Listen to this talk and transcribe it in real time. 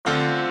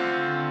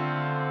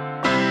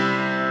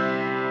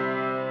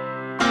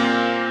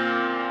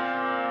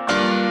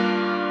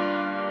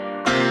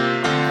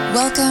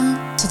Welcome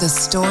to The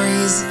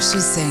Stories She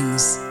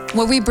Sings,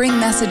 where we bring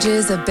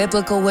messages of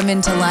biblical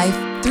women to life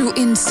through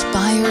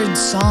inspired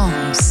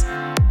songs.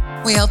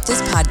 We hope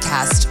this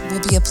podcast will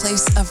be a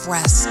place of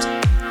rest,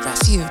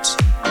 refuge,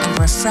 and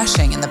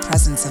refreshing in the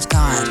presence of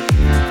God.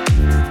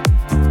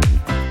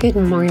 Good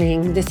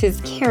morning. This is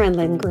Karen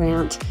Lynn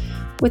Grant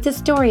with The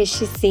Stories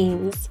She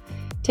Sings.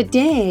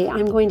 Today,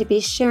 I'm going to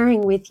be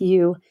sharing with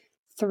you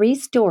 3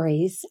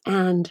 stories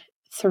and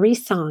 3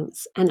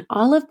 songs, and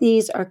all of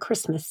these are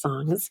Christmas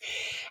songs,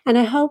 and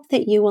I hope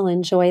that you will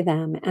enjoy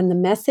them and the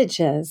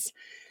messages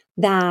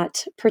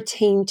that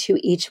pertain to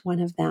each one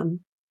of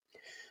them.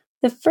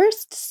 The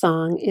first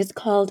song is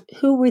called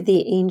Who Were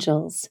the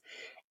Angels?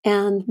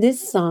 And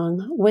this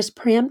song was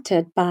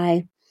preempted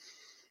by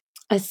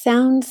a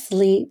sound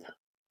sleep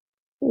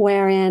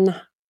wherein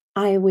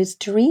I was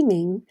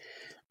dreaming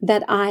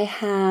that I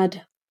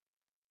had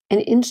an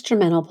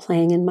instrumental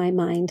playing in my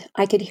mind.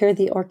 I could hear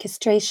the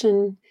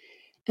orchestration,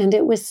 and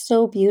it was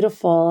so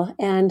beautiful.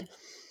 And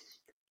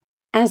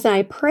as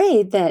I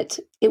prayed that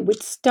it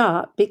would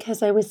stop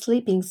because I was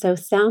sleeping so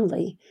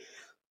soundly,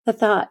 the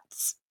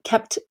thoughts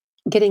kept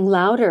getting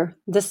louder.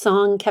 The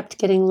song kept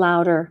getting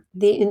louder.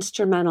 The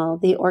instrumental,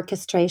 the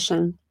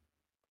orchestration,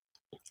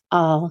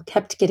 all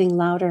kept getting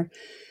louder.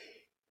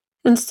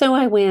 And so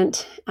I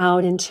went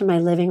out into my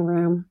living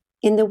room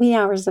in the wee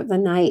hours of the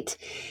night,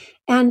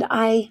 and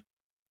I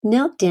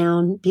knelt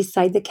down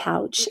beside the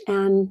couch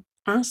and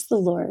asked the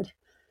Lord,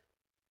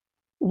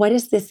 what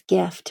is this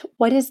gift?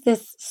 What is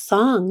this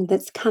song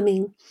that's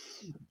coming?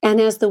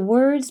 And as the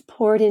words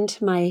poured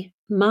into my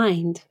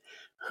mind,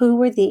 who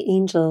were the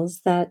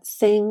angels that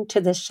sang to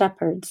the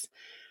shepherds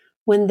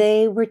when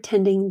they were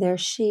tending their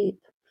sheep?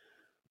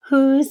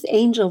 Whose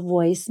angel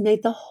voice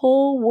made the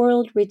whole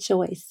world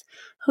rejoice?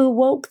 Who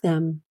woke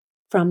them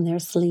from their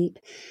sleep?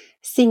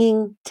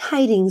 Singing,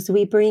 tidings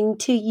we bring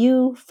to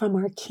you from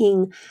our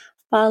King.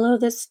 Follow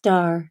the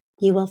star,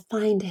 you will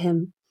find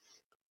him,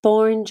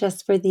 born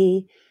just for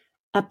thee,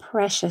 a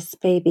precious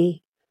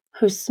baby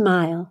whose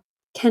smile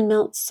can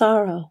melt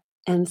sorrow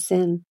and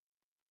sin.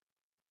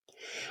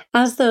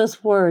 As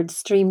those words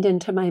streamed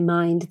into my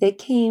mind, they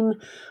came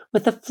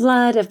with a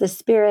flood of the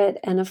Spirit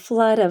and a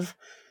flood of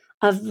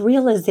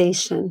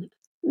realization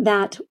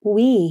that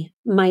we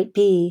might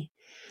be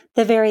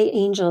the very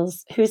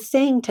angels who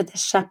sang to the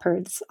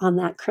shepherds on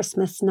that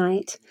Christmas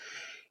night.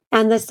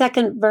 And the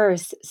second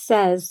verse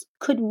says,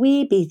 could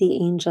we be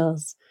the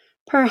angels,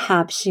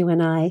 perhaps you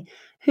and I,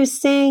 who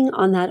sang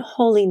on that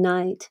holy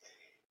night?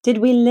 Did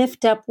we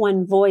lift up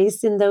one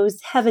voice in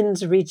those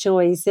heavens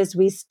rejoice as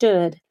we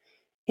stood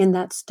in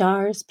that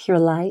star's pure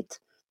light?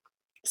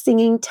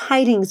 Singing,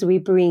 tidings we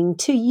bring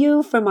to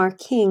you from our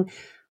King.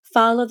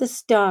 Follow the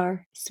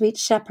star, sweet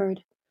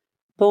shepherd,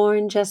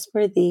 born just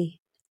for thee,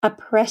 a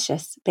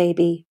precious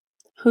baby,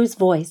 whose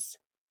voice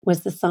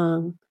was the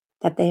song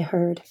that they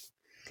heard.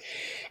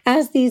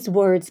 As these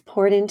words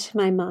poured into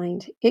my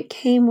mind, it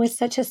came with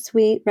such a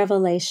sweet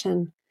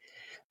revelation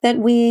that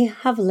we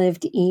have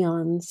lived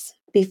eons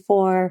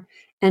before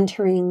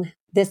entering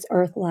this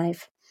earth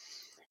life,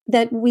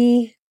 that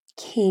we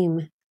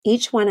came,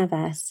 each one of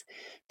us,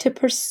 to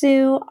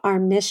pursue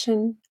our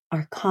mission,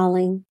 our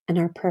calling, and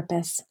our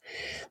purpose,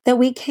 that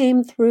we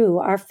came through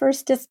our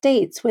first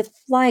estates with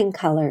flying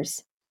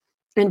colors,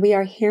 and we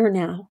are here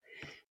now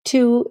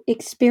to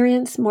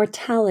experience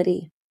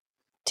mortality,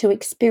 to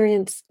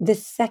experience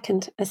this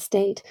second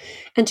estate,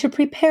 and to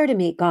prepare to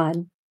meet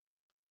God.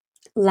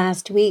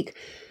 Last week,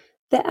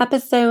 the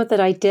episode that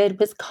I did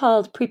was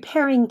called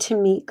Preparing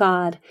to Meet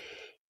God.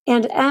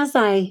 And as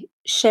I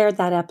shared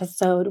that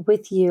episode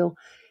with you,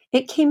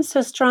 it came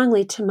so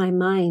strongly to my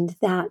mind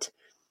that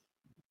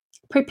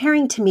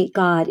preparing to meet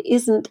God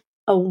isn't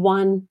a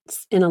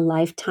once in a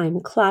lifetime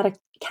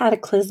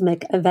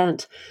cataclysmic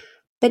event,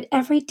 but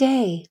every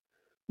day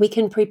we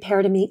can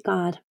prepare to meet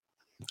God.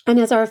 And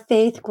as our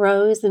faith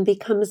grows and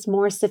becomes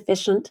more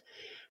sufficient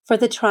for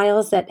the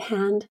trials at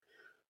hand,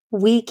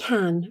 we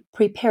can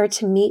prepare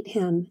to meet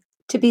him,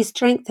 to be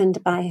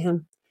strengthened by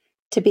him,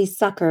 to be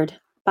succored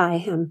by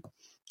him,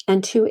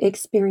 and to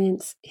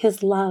experience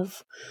his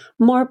love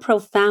more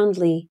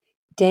profoundly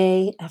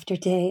day after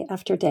day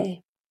after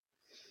day.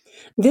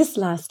 This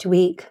last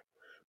week,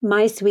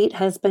 my sweet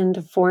husband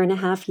of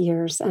 4.5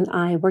 years and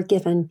I were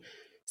given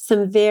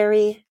some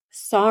very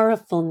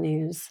sorrowful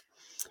news.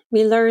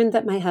 We learned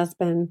that my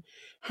husband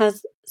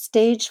has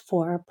stage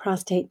 4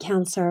 prostate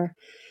cancer,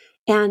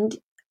 and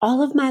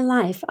all of my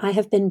life, I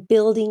have been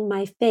building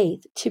my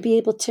faith to be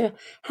able to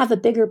have a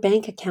bigger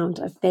bank account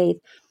of faith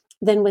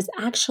than was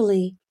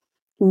actually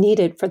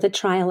needed for the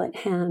trial at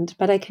hand.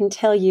 But I can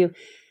tell you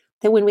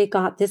that when we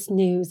got this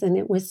news, and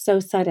it was so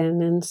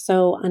sudden and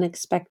so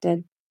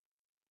unexpected,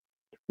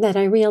 that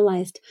I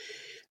realized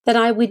that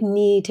I would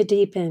need to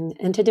deepen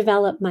and to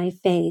develop my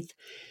faith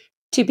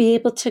to be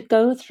able to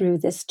go through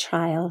this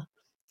trial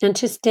and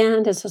to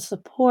stand as a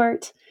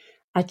support,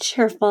 a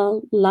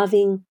cheerful,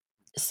 loving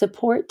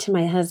support to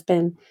my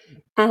husband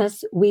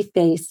as we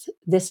face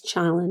this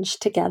challenge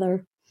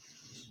together.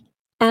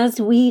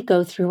 As we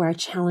go through our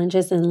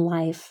challenges in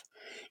life,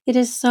 it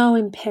is so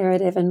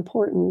imperative and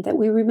important that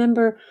we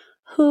remember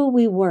who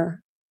we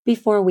were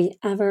before we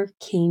ever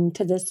came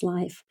to this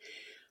life.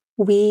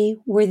 We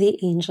were the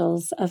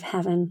angels of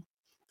heaven.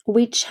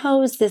 We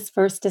chose this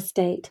first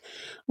estate.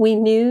 We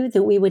knew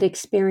that we would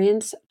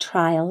experience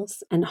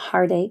trials and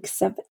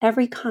heartaches of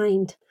every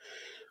kind.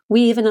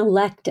 We even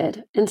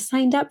elected and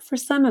signed up for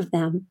some of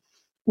them,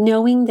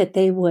 knowing that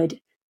they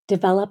would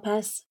develop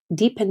us,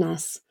 deepen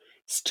us,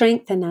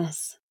 strengthen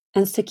us,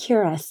 and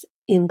secure us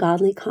in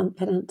godly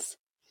confidence.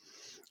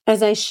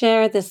 As I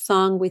share this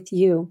song with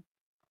you,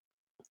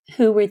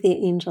 who were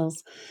the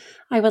angels,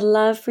 I would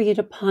love for you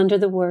to ponder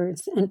the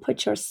words and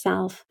put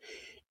yourself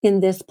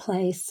in this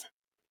place,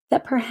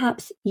 that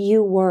perhaps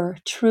you were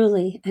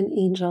truly an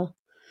angel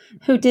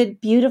who did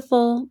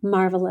beautiful,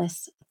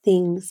 marvelous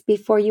things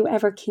before you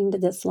ever came to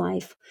this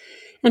life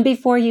and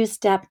before you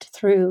stepped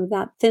through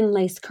that thin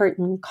lace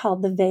curtain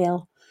called the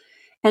veil,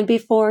 and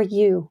before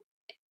you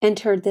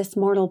entered this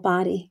mortal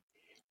body,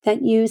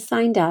 that you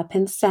signed up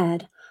and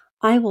said,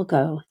 I will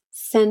go,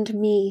 send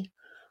me.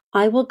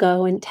 I will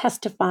go and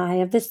testify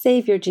of the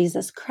Savior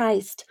Jesus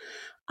Christ.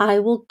 I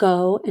will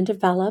go and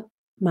develop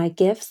my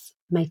gifts,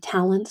 my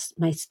talents,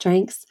 my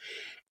strengths,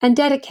 and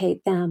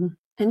dedicate them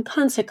and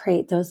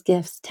consecrate those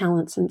gifts,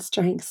 talents, and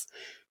strengths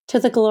to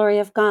the glory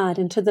of God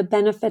and to the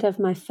benefit of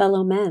my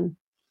fellow men.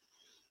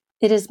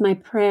 It is my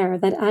prayer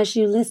that as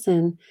you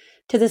listen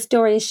to the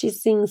stories she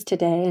sings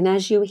today, and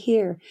as you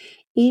hear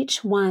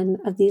each one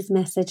of these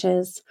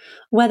messages,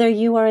 whether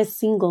you are a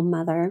single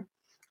mother,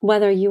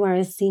 whether you are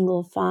a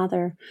single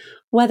father,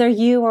 whether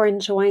you are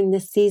enjoying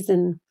this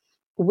season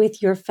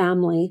with your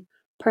family,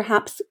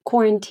 perhaps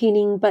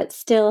quarantining but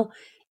still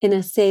in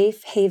a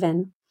safe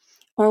haven,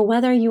 or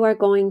whether you are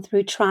going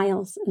through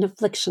trials and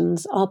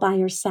afflictions all by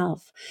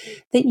yourself,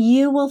 that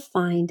you will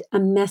find a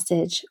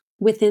message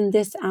within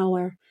this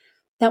hour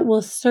that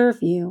will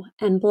serve you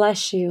and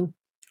bless you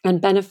and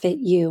benefit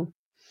you.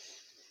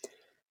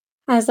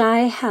 As I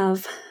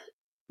have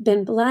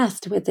been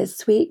blessed with this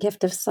sweet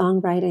gift of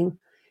songwriting,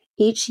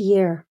 each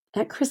year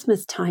at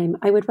Christmas time,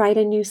 I would write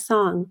a new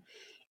song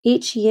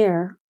each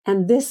year.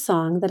 And this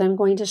song that I'm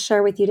going to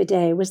share with you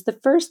today was the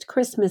first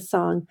Christmas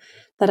song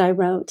that I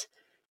wrote.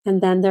 And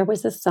then there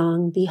was a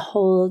song,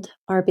 Behold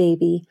Our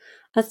Baby,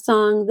 a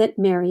song that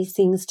Mary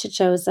sings to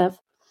Joseph,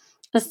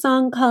 a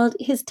song called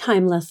His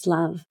Timeless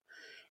Love.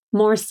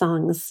 More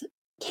songs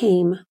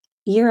came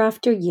year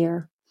after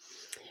year.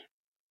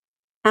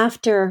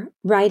 After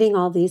writing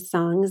all these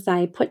songs,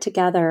 I put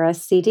together a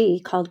CD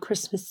called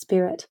Christmas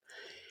Spirit.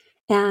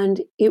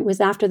 And it was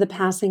after the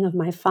passing of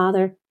my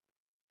father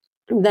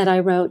that I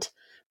wrote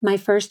My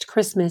First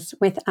Christmas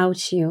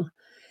Without You.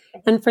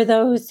 And for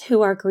those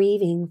who are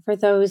grieving, for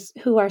those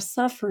who are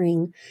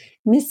suffering,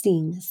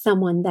 missing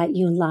someone that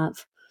you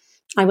love,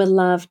 I would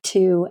love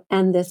to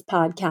end this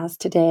podcast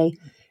today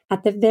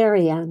at the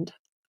very end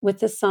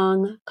with a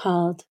song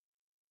called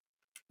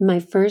My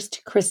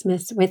First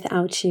Christmas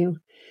Without You.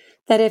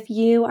 That if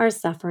you are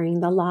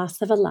suffering the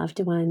loss of a loved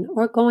one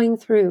or going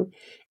through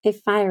a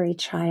fiery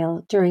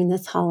trial during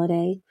this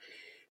holiday,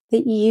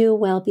 that you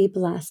will be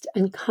blessed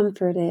and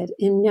comforted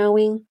in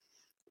knowing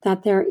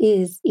that there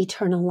is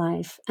eternal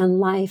life and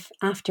life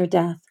after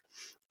death.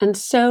 And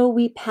so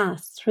we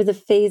pass through the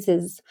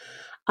phases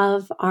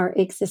of our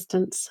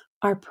existence,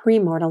 our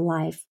premortal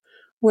life,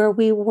 where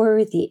we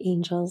were the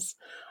angels,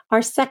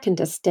 our second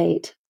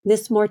estate,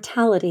 this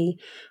mortality,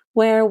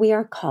 where we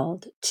are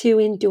called to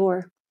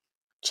endure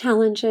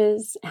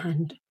challenges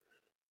and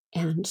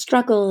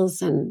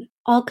struggles and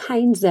all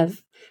kinds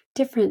of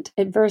different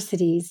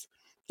adversities.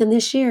 And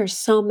this year,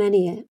 so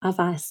many of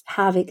us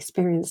have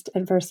experienced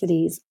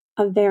adversities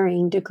of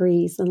varying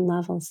degrees and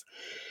levels.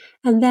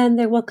 And then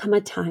there will come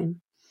a time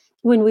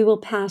when we will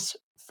pass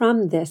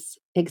from this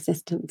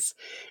existence.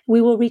 We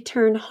will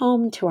return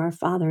home to our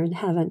Father in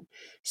heaven,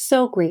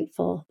 so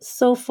grateful,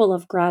 so full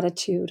of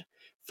gratitude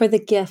for the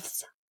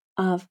gifts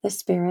of the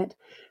Spirit,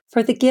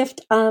 for the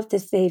gift of the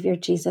Savior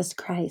Jesus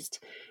Christ,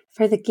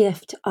 for the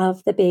gift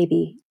of the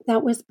baby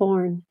that was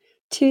born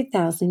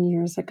 2,000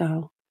 years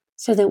ago,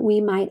 so that we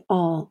might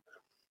all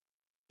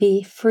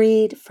be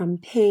freed from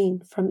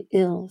pain, from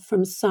ill,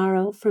 from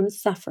sorrow, from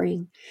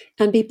suffering,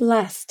 and be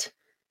blessed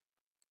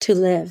to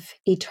live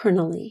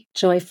eternally,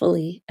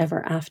 joyfully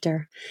ever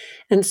after.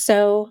 And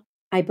so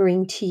I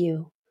bring to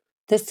you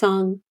the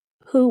song,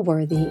 Who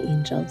Were the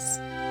Angels?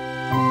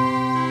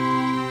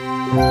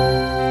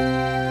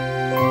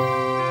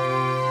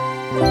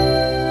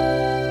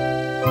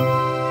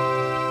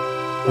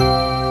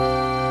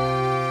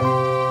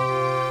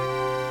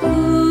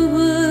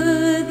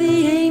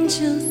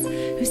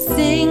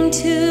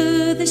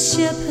 To the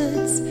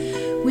shepherds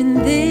when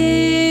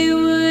they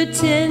were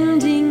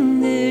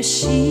tending their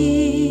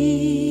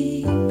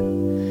sheep,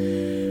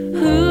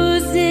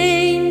 whose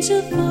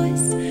angel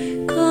voice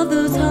called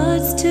those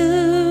hearts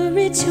to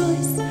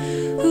rejoice,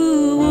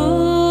 who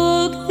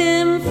woke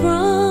them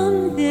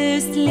from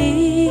their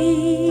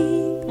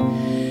sleep,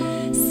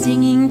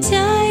 singing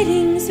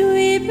tidings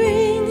we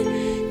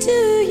bring to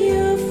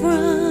you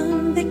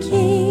from the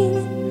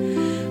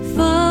King.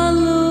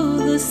 Follow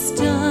the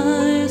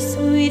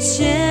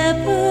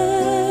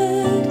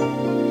shepherd,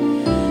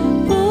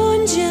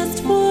 born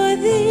just for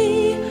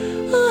thee,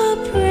 a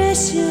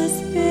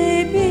precious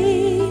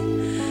baby,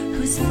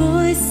 whose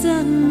voice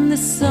sung the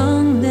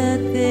song that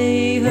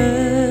they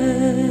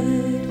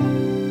heard.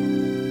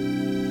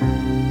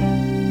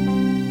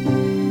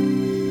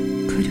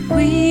 Could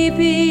we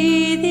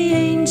be the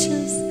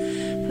angels,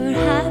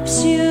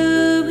 perhaps you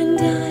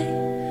and I,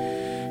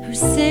 who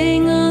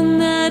sang on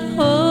that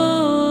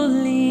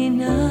holy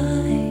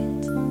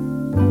night?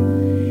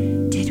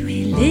 Did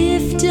we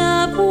lift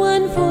up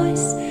one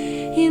voice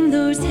in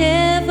those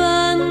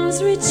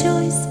heavens,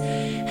 rejoice,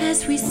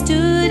 as we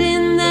stood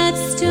in that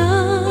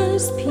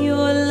star's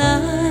pure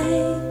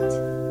light,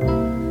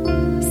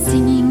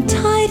 singing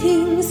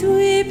tidings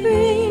we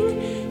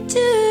bring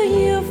to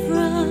you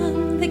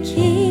from the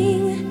King?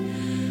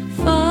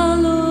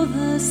 Follow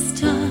the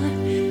star,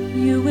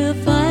 you will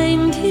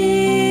find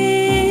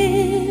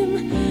him,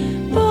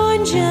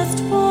 born just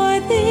for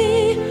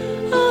thee,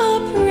 a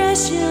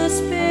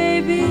precious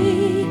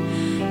baby,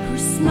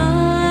 whose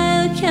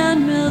smile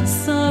can melt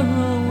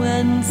sorrow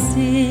and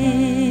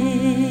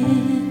sin,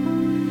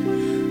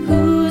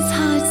 whose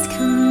hearts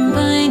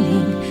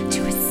combining to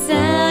a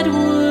sad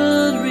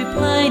world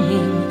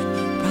repining,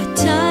 brought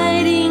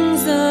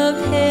tidings of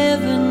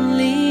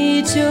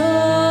heavenly joy,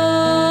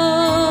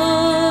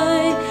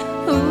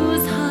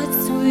 whose hearts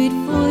sweet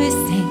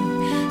voicing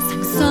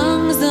sang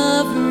songs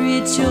of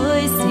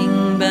rejoicing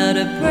about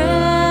a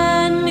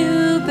brand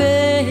new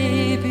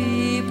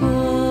baby boy.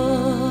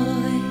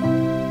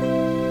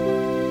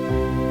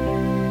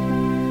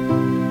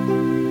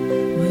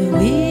 Will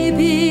we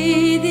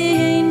be the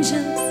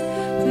angels,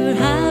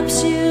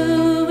 perhaps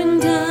you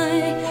and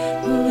I,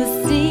 who will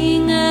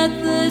sing at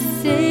the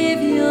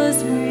Savior's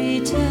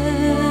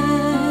return?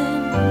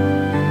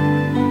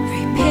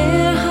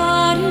 Prepare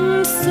heart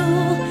and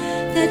soul,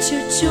 that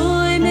your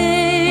joy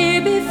may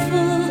be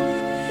full.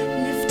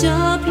 Lift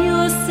up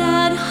your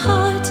sad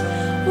heart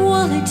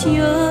while it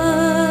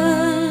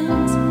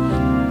yearns.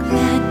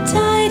 Glad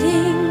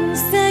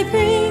tidings I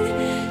bring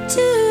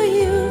to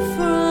you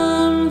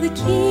from the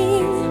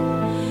King.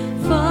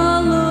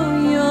 Follow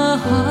your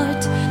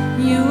heart,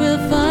 you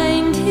will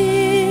find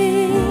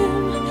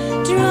him,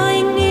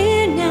 drawing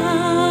near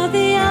now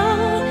the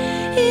hour,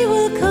 he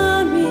will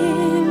come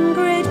in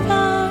great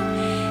power.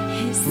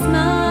 His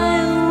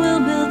smile will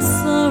melt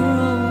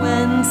sorrow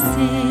and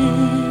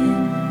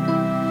sin.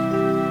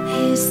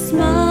 His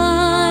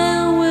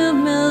smile will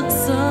melt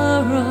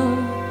sorrow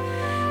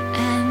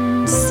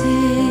and sin.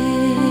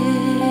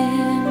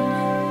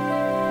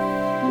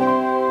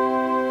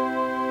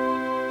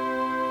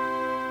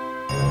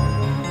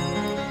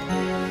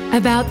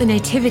 About the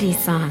Nativity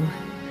song.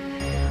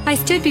 I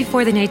stood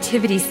before the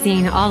Nativity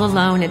scene all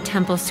alone at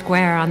Temple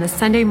Square on the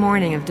Sunday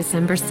morning of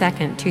December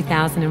 2nd,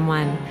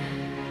 2001.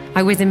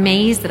 I was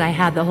amazed that I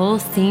had the whole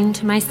scene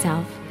to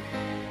myself.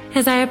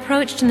 As I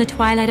approached in the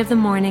twilight of the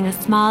morning, a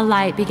small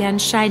light began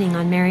shining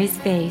on Mary's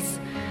face.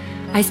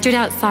 I stood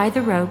outside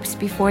the ropes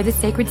before the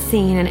sacred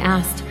scene and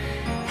asked,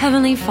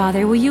 "Heavenly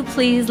Father, will you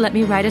please let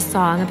me write a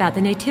song about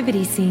the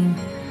Nativity scene?"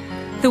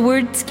 The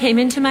words came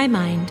into my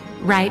mind,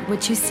 "Write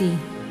what you see."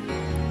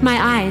 My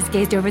eyes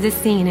gazed over the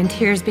scene and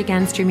tears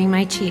began streaming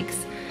my cheeks.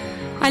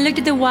 I looked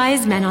at the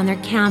wise men on their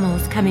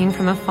camels coming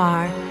from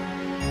afar.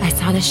 I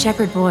saw the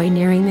shepherd boy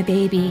nearing the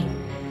baby.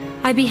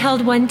 I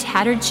beheld one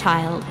tattered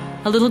child,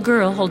 a little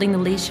girl holding the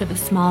leash of a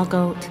small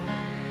goat.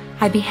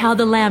 I beheld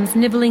the lambs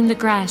nibbling the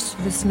grass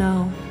through the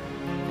snow.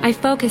 I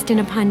focused in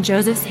upon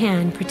Joseph's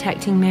hand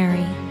protecting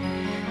Mary.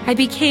 I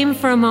became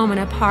for a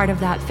moment a part of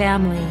that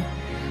family.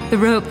 The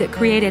rope that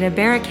created a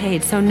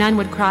barricade so none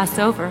would cross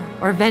over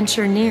or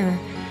venture near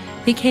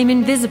became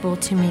invisible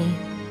to me.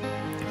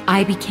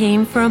 I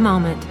became for a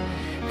moment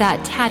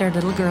that tattered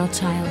little girl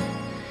child.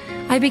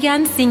 I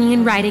began singing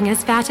and writing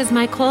as fast as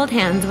my cold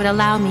hands would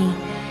allow me,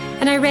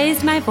 and I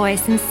raised my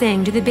voice and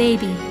sang to the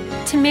baby,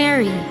 to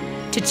Mary,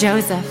 to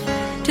Joseph,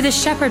 to the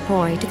shepherd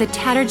boy, to the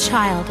tattered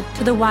child,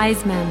 to the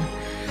wise men.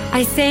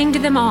 I sang to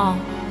them all,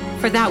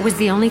 for that was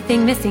the only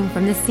thing missing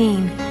from the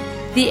scene,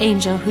 the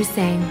angel who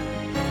sang.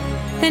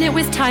 Then it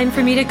was time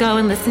for me to go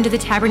and listen to the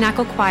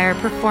Tabernacle Choir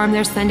perform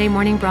their Sunday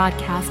morning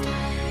broadcast.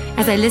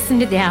 As I listened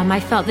to them,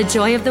 I felt the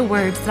joy of the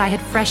words that I had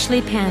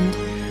freshly penned.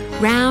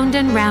 Round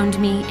and round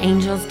me,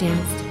 angels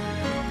danced.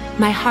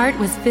 My heart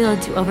was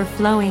filled to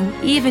overflowing,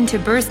 even to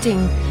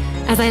bursting,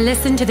 as I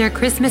listened to their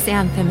Christmas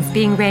anthems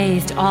being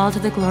raised all to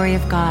the glory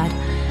of God.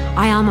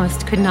 I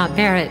almost could not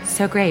bear it,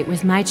 so great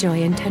was my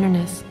joy and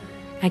tenderness.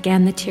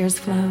 Again the tears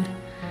flowed.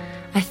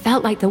 I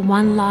felt like the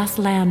one lost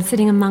lamb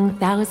sitting among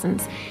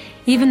thousands,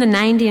 even the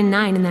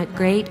 99 in that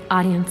great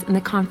audience in the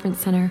conference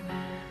center,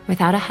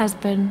 without a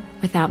husband,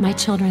 without my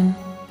children.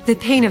 The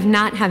pain of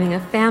not having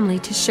a family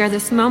to share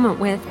this moment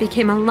with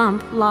became a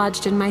lump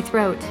lodged in my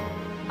throat.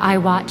 I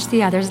watched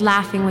the others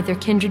laughing with their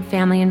kindred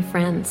family and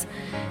friends.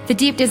 The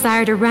deep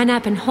desire to run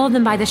up and hold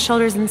them by the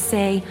shoulders and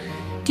say,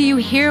 "Do you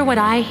hear what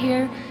I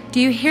hear? Do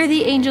you hear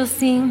the angels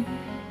sing?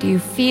 Do you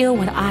feel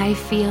what I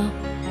feel?"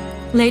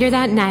 Later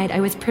that night, I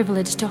was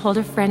privileged to hold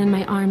a friend in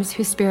my arms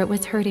whose spirit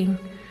was hurting.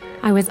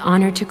 I was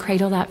honored to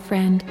cradle that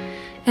friend,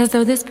 as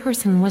though this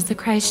person was the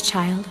Christ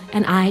child,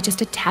 and I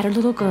just a tattered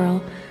little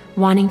girl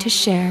wanting to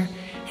share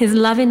his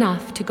love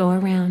enough to go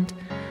around.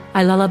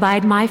 I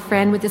lullabied my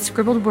friend with the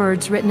scribbled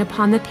words written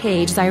upon the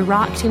page as I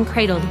rocked and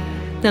cradled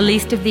the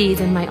least of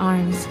these in my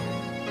arms.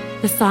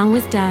 The song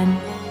was done.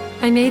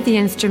 I made the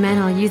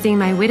instrumental using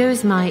my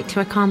widow's mite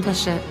to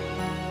accomplish it.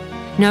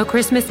 No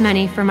Christmas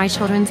money for my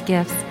children's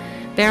gifts,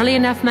 barely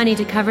enough money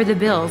to cover the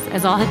bills,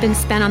 as all had been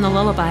spent on the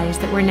lullabies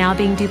that were now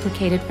being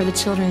duplicated for the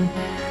children.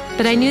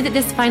 But I knew that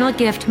this final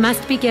gift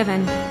must be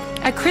given,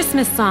 a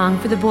Christmas song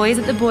for the boys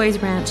at the boys'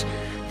 ranch,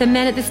 the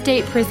men at the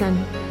state prison,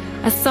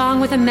 a song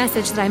with a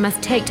message that I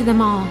must take to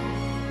them all.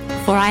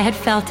 For I had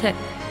felt it.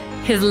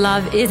 His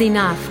love is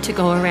enough to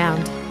go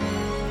around.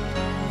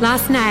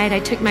 Last night, I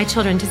took my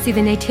children to see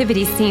the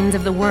nativity scenes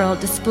of the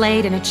world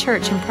displayed in a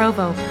church in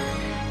Provo.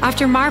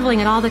 After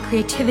marveling at all the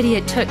creativity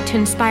it took to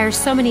inspire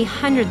so many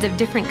hundreds of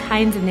different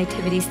kinds of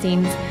nativity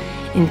scenes,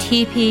 in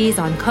teepees,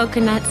 on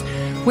coconuts,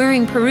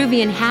 wearing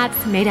Peruvian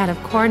hats made out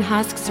of corn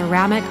husks,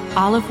 ceramic,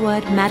 olive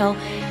wood, metal,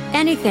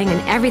 anything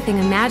and everything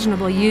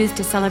imaginable used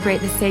to celebrate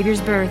the Savior's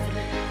birth,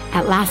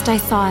 at last I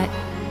saw it.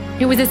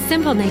 It was a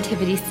simple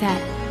nativity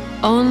set,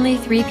 only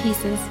 3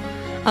 pieces.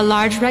 A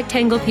large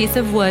rectangle piece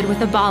of wood with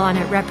a ball on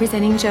it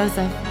representing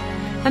Joseph,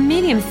 a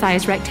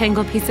medium-sized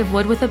rectangle piece of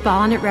wood with a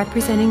ball on it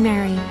representing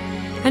Mary,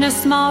 and a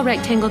small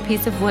rectangle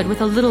piece of wood with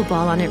a little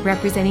ball on it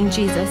representing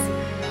Jesus.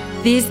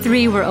 These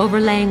 3 were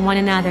overlaying one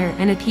another,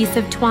 and a piece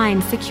of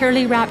twine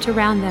securely wrapped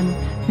around them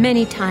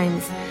many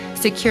times,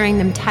 securing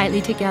them tightly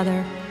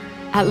together.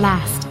 At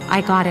last, I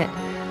got it.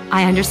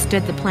 I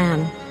understood the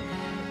plan.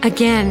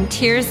 Again,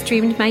 tears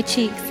streamed my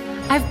cheeks.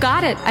 "I've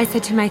got it," I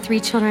said to my 3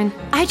 children.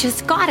 "I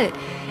just got it.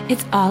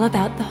 It's all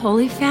about the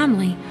Holy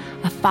Family,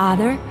 a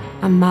father,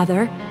 a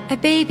mother, a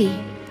baby.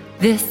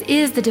 This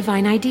is the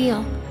divine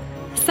ideal."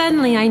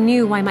 Suddenly, I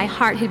knew why my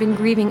heart had been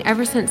grieving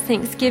ever since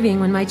Thanksgiving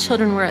when my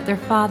children were at their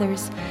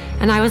father's,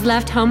 and I was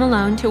left home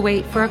alone to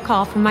wait for a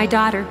call from my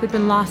daughter who'd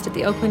been lost at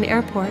the Oakland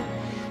airport.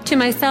 To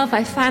myself,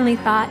 I finally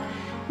thought,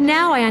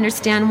 now I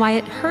understand why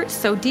it hurts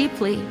so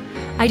deeply.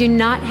 I do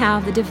not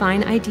have the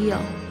divine ideal.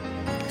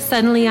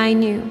 Suddenly, I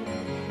knew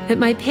that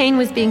my pain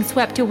was being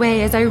swept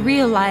away as I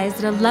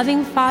realized that a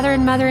loving Father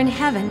and Mother in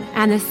heaven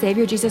and the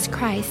Savior Jesus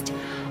Christ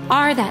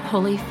are that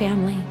Holy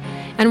Family,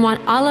 and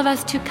want all of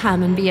us to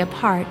come and be a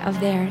part of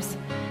theirs.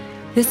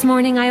 This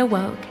morning I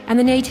awoke, and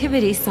the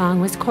nativity song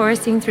was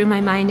chorusing through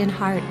my mind and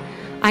heart.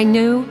 I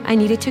knew I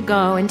needed to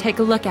go and take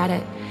a look at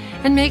it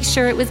and make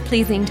sure it was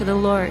pleasing to the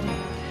Lord.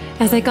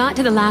 As I got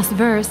to the last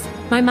verse,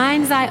 my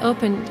mind's eye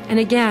opened, and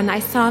again I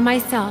saw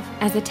myself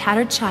as a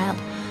tattered child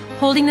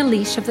holding the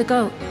leash of the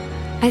goat.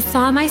 I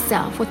saw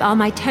myself with all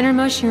my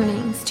tendermost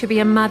yearnings to be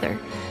a mother,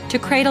 to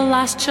cradle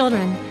lost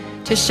children,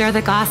 to share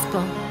the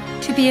gospel,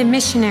 to be a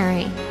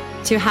missionary,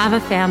 to have a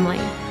family.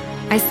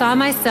 I saw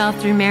myself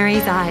through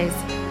Mary's eyes.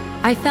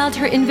 I felt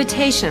her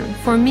invitation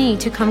for me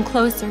to come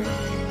closer,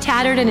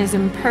 tattered and as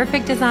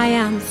imperfect as I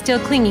am, still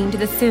clinging to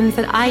the sins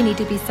that I need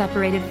to be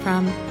separated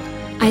from.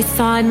 I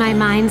saw in my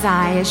mind's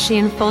eye as she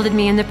enfolded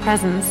me in the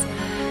presence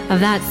of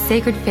that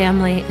sacred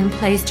family and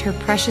placed her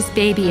precious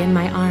baby in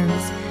my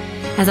arms.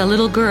 As a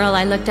little girl,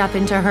 I looked up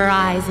into her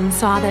eyes and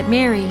saw that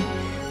Mary,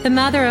 the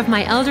mother of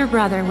my elder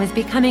brother, was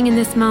becoming in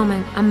this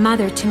moment a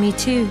mother to me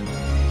too.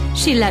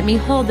 She let me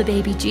hold the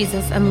baby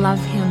Jesus and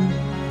love him.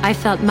 I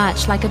felt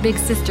much like a big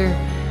sister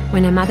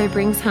when a mother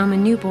brings home a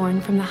newborn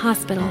from the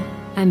hospital,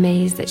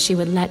 amazed that she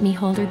would let me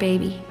hold her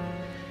baby.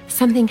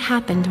 Something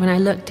happened when I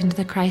looked into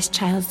the Christ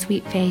child's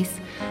sweet face,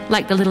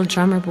 like the little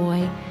drummer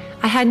boy.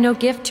 I had no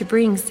gift to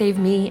bring save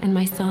me and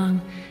my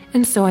song,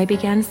 and so I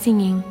began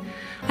singing.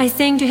 I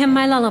sang to him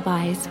my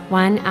lullabies,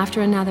 one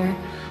after another,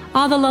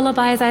 all the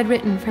lullabies I'd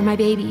written for my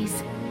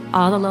babies,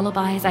 all the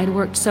lullabies I'd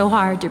worked so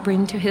hard to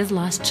bring to his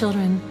lost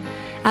children.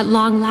 At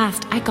long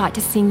last, I got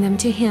to sing them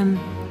to him,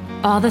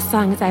 all the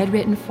songs I had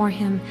written for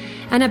him,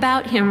 and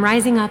about him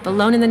rising up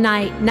alone in the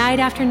night, night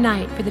after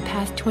night, for the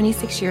past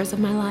 26 years of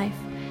my life.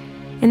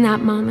 In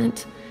that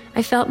moment,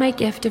 I felt my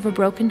gift of a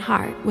broken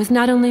heart was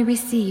not only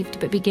received,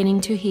 but beginning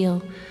to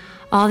heal,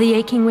 all the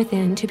aching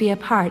within to be a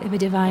part of a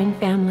divine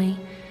family,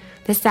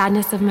 the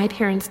sadness of my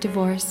parents'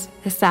 divorce,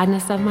 the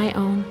sadness of my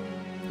own.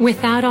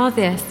 Without all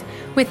this,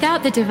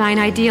 without the divine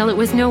ideal, it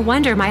was no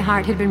wonder my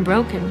heart had been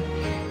broken.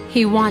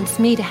 He wants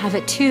me to have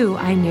it too,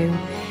 I knew.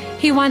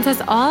 He wants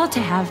us all to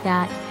have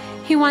that.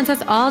 He wants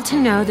us all to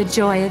know the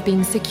joy of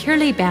being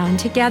securely bound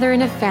together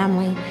in a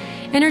family,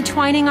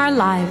 intertwining our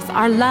lives,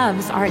 our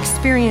loves, our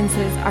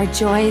experiences, our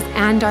joys,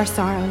 and our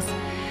sorrows.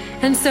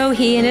 And so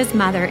he and his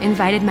mother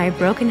invited my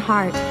broken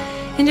heart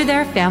into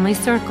their family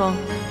circle.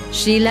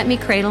 She let me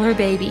cradle her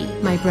baby,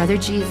 my brother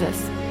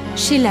Jesus.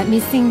 She let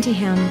me sing to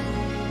him.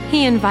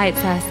 He invites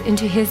us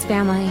into his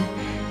family,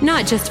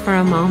 not just for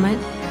a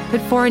moment,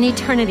 but for an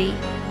eternity.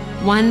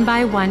 One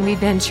by one, we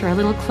venture a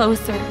little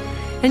closer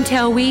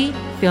until we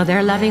feel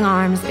their loving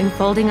arms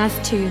enfolding us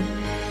too,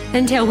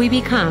 until we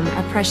become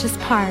a precious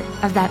part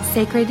of that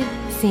sacred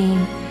scene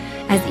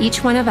as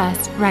each one of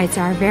us writes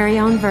our very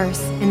own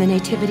verse in the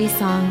Nativity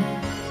song.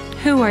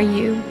 Who are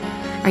you?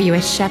 Are you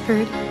a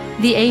shepherd,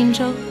 the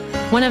angel,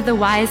 one of the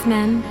wise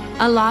men,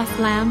 a lost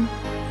lamb?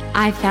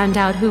 I found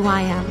out who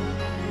I am.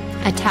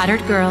 A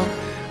tattered girl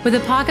with a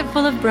pocket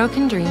full of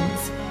broken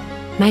dreams.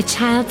 My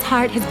child's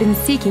heart has been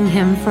seeking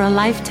him for a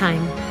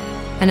lifetime,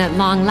 and at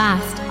long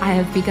last I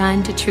have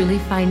begun to truly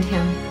find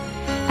him.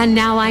 And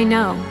now I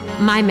know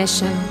my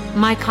mission,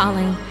 my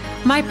calling,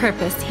 my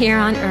purpose here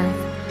on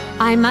earth.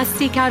 I must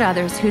seek out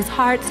others whose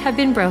hearts have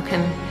been broken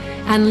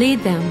and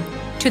lead them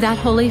to that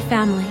holy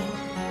family,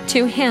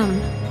 to him,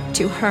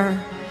 to her,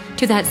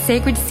 to that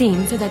sacred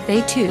scene so that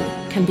they too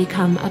can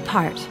become a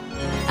part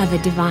of a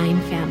divine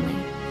family.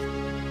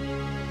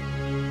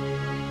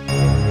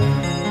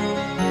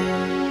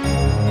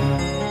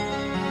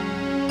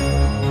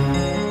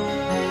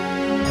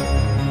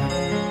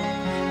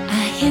 A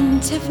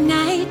hint of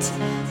night,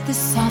 the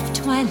soft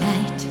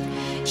twilight,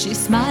 she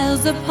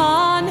smiles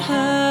upon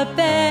her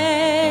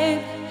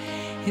babe,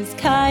 his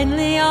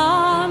kindly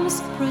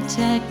arms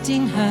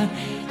protecting her.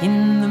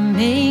 In the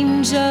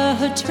manger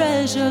her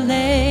treasure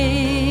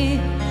lay.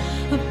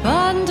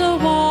 Upon the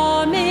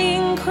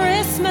warming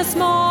Christmas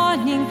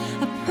morning,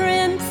 a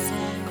prince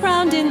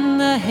crowned in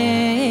the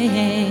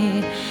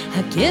hay.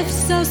 A gift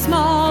so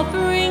small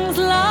brings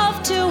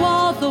love to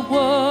all the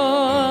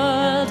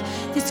world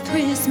this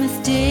Christmas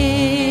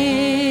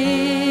day.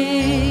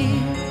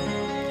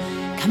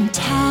 Come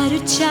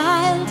tattered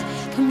child,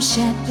 come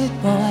shepherd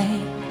boy,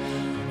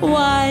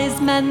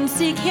 wise men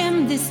seek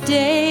him this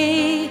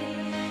day.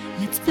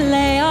 Let's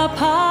play our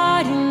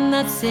part in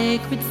that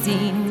sacred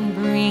scene,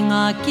 bring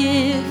our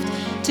gift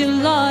to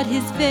laud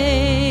his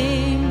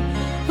fame.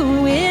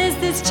 Who is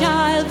this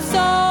child,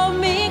 so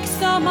meek,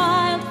 so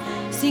mild?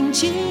 Sing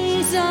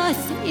Jesus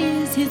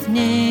is his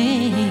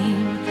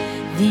name.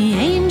 The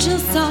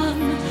angels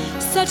sung,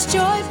 such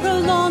joy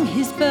prolong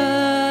his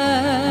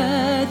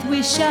birth,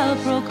 we shall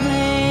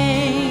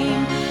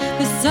proclaim.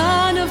 The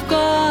Son of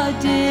God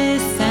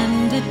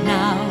descended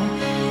now,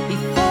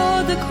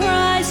 before the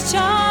Christ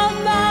child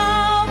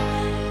bow.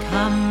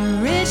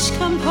 Come rich,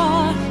 come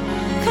poor,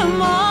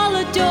 come all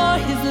adore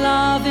his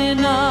love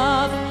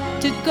enough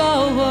to go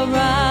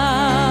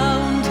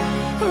around.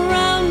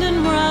 Round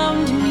and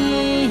round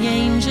me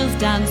angels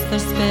dance, their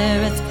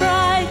spirits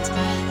bright.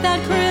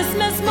 That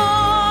Christmas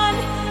morn,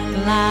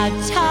 glad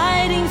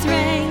tidings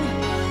rang.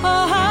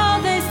 Oh, how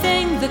they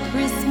sang the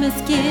Christmas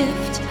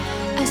gift,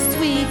 a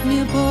sweet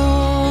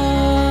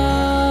newborn.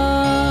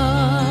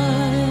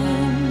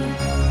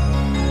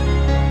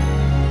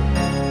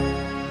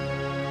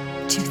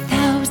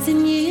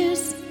 2,000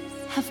 years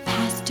have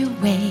passed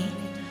away.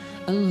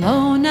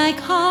 Alone I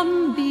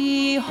come,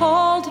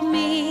 behold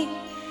me,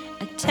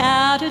 a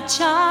tattered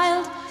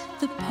child.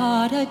 The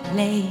part I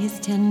play is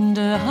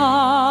tender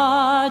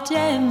heart,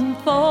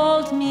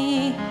 enfold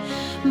me.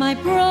 My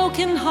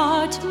broken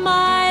heart,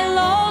 my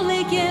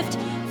lowly gift,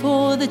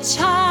 for the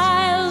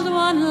child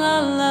one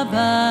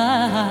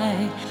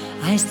lullaby.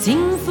 I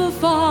sing for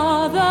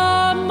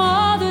father,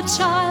 mother,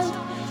 child,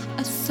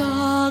 a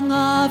song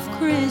of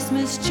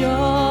Christmas joy.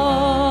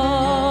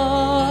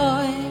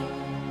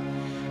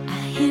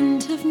 A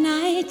hint of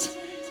night,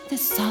 the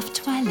soft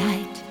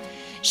twilight,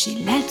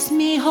 she lets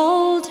me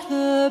hold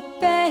her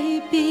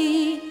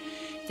baby.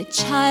 The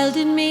child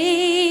in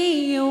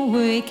me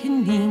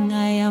awakening,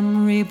 I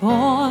am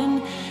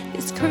reborn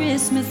this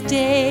Christmas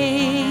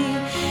day.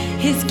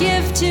 His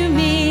gift to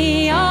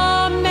me,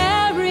 a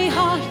merry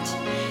heart,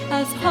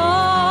 as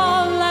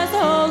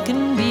whole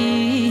can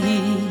be.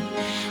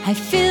 I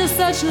feel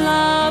such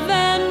love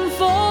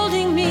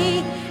enfolding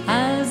me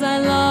as I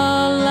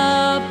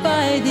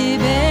lullaby the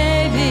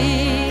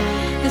baby.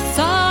 The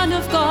Son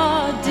of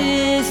God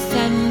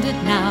descended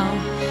now,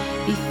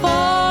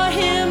 before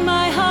him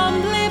I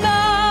humbly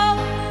bow.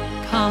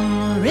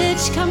 Come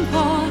rich, come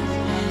poor,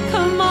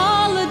 come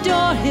all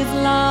adore his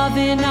love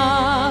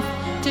enough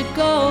to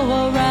go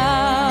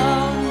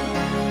around.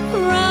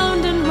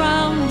 Round and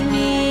round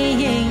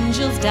me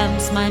angels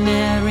dance, my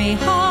merry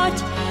heart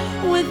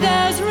with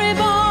theirs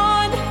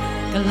reborn.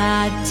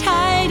 Glad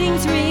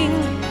tidings ring,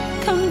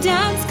 come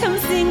dance, come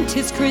sing,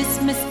 'tis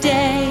Christmas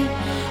Day,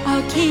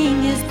 our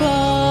King is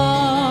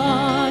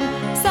born.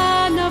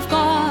 Son of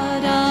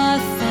God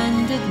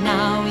ascended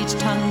now, each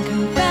tongue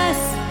confess,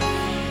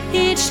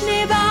 each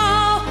knee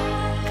bow.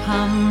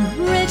 Come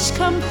rich,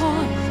 come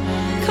poor,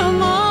 come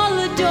all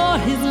adore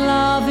his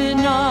love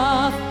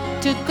enough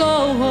to go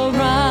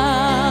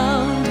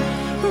around.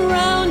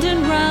 Round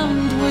and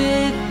round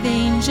with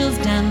angels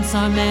dance,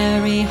 our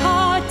merry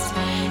hearts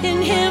in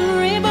him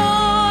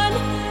reborn.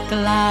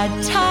 Glad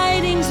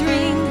tidings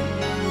ring,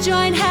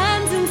 join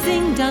hands and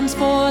sing, dance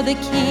for the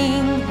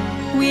King,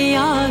 we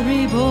are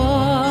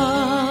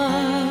reborn.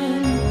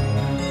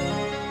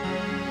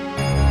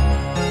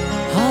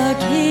 Our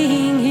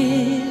King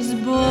is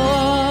born.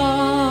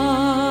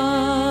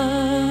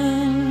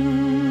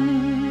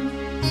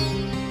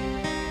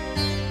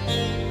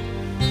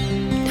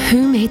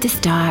 Who made the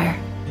star?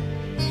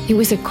 It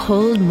was a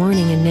cold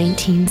morning in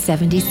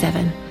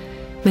 1977.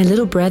 My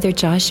little brother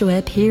Joshua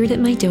appeared at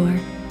my door.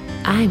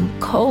 "I'm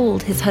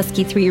cold," his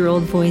husky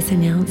 3-year-old voice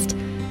announced.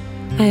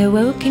 I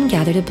awoke and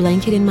gathered a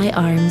blanket in my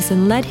arms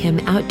and led him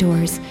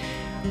outdoors,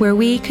 where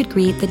we could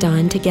greet the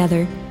dawn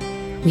together.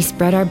 We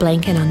spread our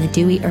blanket on the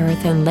dewy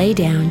earth and lay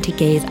down to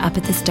gaze up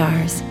at the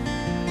stars.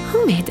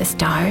 "Who made the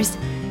stars?"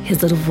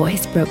 His little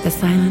voice broke the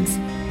silence.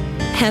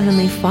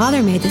 "Heavenly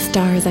Father made the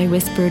stars," I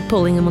whispered,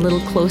 pulling him a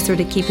little closer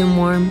to keep him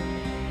warm.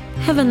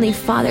 "Heavenly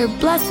Father,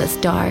 bless the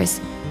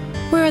stars.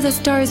 Where are the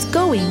stars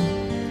going?"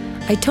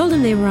 I told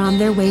him they were on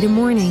their way to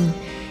morning.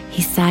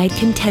 He sighed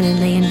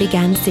contentedly and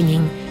began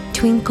singing,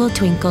 "Twinkle,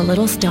 twinkle,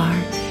 little star,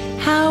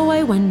 how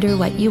I wonder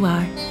what you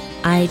are."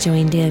 I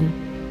joined in.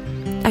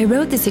 I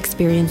wrote this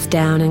experience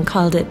down and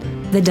called it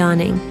The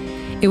Dawning.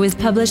 It was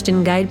published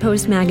in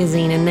Guidepost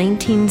magazine in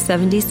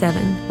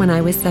 1977 when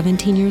I was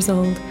 17 years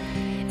old.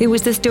 It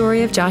was the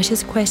story of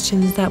Josh's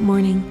questions that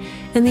morning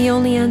and the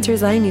only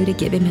answers I knew to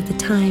give him at the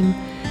time.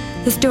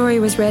 The story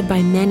was read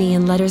by many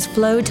and letters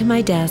flowed to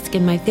my desk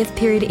in my 5th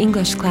period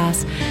English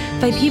class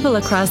by people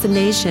across the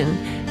nation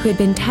who had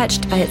been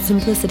touched by its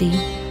simplicity.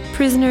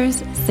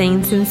 Prisoners,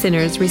 saints, and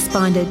sinners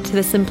responded to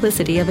the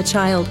simplicity of a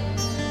child.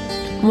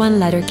 One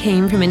letter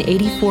came from an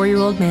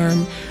 84-year-old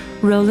man,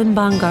 Roland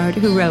Bongard,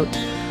 who wrote,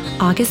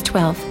 August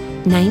 12,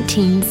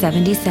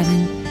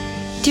 1977.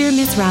 Dear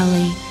Miss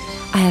Rowley,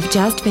 I have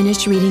just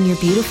finished reading your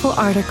beautiful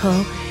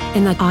article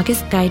in the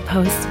August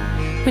Guidepost.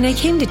 When I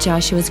came to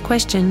Joshua's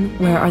question,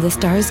 "Where are the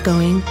stars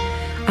going?"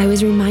 I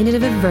was reminded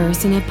of a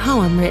verse in a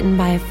poem written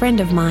by a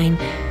friend of mine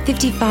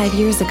 55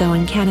 years ago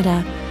in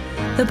Canada.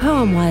 The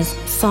poem was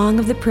Song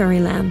of the Prairie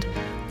Land,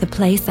 the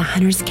place a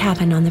hunter's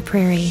cabin on the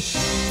prairie,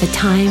 the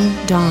time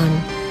dawn.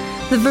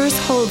 The verse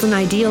holds an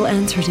ideal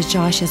answer to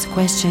Josh's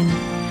question.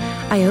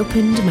 I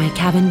opened my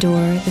cabin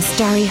door, the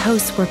starry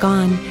hosts were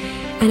gone,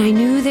 and I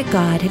knew that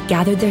God had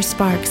gathered their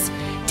sparks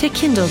to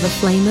kindle the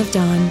flame of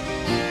dawn.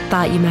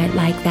 Thought you might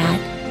like that.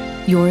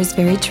 Yours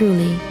very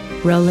truly,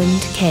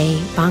 Roland K.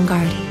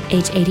 Bongard,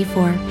 age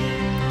 84.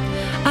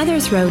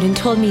 Others wrote and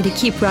told me to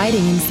keep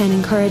writing and send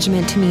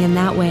encouragement to me in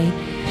that way.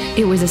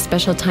 It was a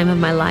special time of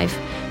my life,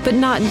 but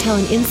not until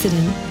an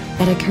incident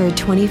that occurred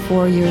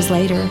 24 years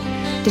later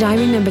did I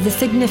remember the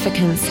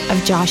significance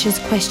of Josh's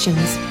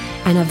questions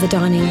and of the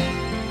dawning.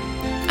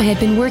 I had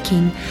been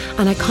working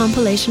on a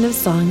compilation of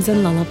songs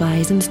and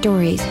lullabies and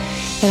stories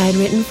that I had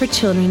written for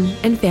children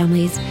and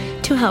families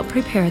to help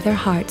prepare their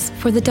hearts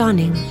for the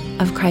dawning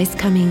of Christ's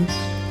coming.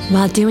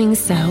 While doing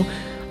so,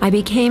 I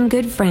became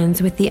good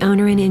friends with the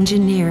owner and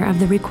engineer of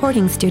the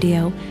recording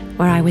studio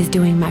where I was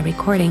doing my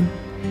recording.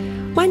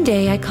 One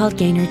day I called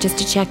Gaynor just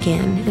to check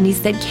in, and he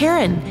said,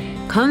 "Karen,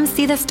 come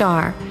see the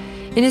star."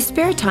 In his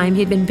spare time,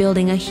 he'd been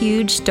building a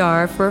huge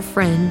star for a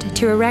friend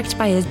to erect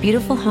by his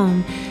beautiful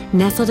home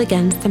nestled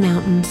against the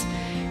mountains.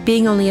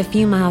 Being only a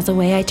few miles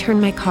away, I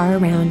turned my car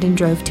around and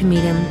drove to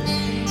meet him.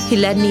 He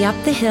led me up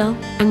the hill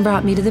and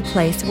brought me to the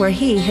place where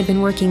he had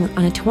been working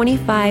on a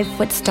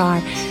 25-foot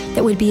star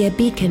that would be a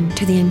beacon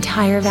to the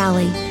entire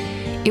valley.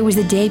 It was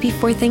the day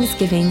before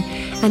Thanksgiving,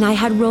 and I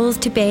had rolls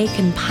to bake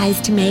and pies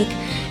to make,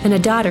 and a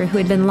daughter who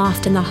had been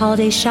lost in the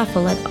holiday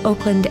shuffle at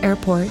Oakland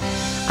Airport.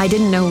 I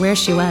didn't know where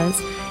she was,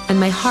 and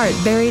my heart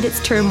buried its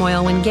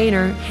turmoil when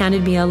Gaynor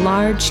handed me a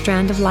large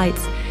strand of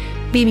lights.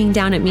 Beaming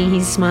down at me,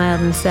 he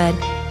smiled and said,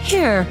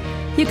 "Here,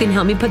 you can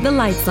help me put the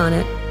lights on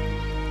it."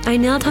 I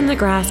knelt on the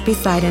grass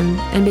beside him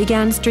and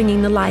began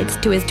stringing the lights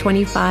to his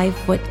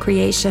 25-foot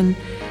creation.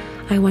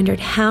 I wondered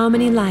how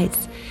many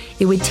lights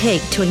it would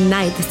take to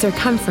ignite the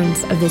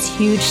circumference of this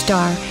huge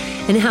star,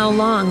 and how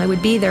long I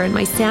would be there in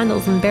my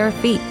sandals and bare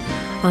feet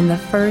on the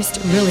first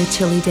really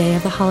chilly day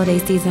of the holiday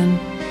season.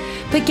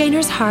 But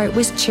Gaynor's heart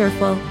was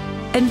cheerful,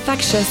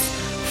 infectious,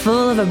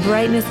 full of a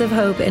brightness of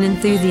hope and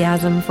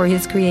enthusiasm for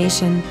his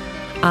creation.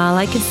 All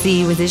I could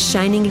see was his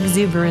shining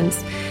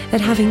exuberance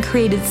at having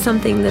created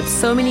something that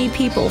so many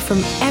people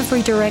from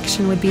every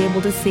direction would be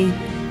able to see.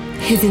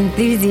 His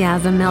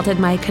enthusiasm melted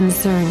my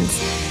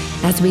concerns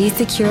as we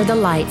secured the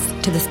lights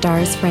to the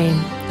star's frame.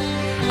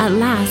 At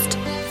last,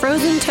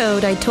 frozen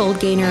toad, I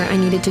told Gaynor I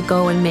needed to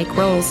go and make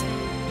rolls.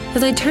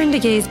 As I turned to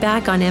gaze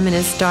back on him and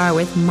his star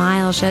with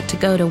miles yet to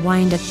go to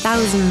wind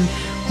 1,000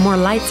 more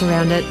lights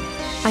around it,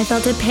 I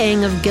felt a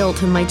pang of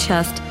guilt in my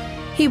chest.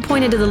 He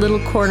pointed to the little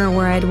corner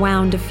where I'd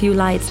wound a few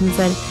lights and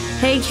said,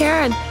 "Hey,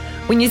 Karen,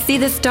 when you see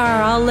the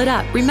star all lit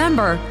up,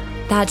 remember,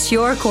 that's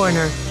your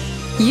corner.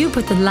 You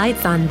put the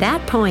lights on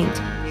that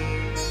point."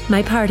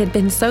 My part had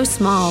been so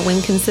small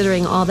when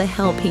considering all the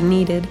help he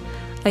needed.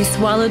 I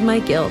swallowed my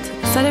guilt,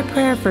 said a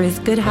prayer for his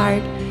good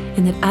heart,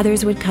 and that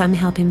others would come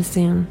help him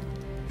soon.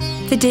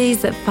 The days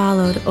that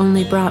followed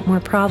only brought more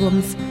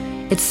problems.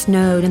 It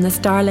snowed and the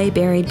star lay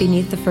buried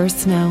beneath the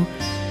first snow.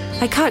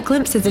 I caught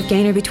glimpses of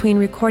Gaynor between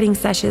recording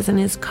sessions in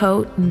his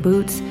coat and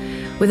boots,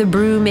 with a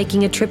broom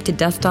making a trip to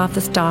dust off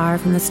the star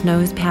from the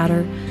snow's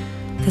patter.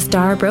 The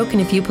star broke in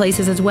a few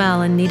places as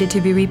well and needed to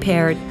be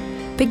repaired,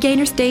 but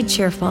Gaynor stayed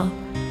cheerful.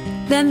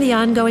 Then the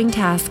ongoing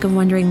task of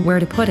wondering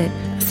where to put it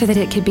so that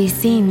it could be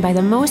seen by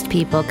the most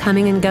people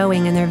coming and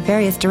going in their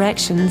various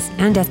directions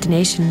and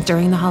destinations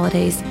during the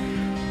holidays.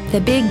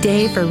 The big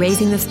day for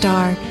raising the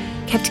star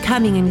kept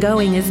coming and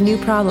going as new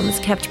problems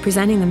kept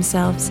presenting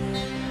themselves.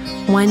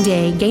 One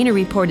day, Gaynor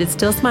reported,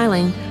 still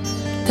smiling,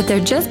 that there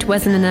just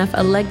wasn't enough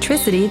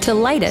electricity to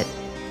light it.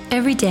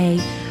 Every day,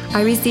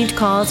 I received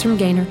calls from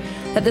Gaynor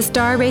that the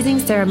star-raising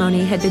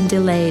ceremony had been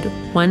delayed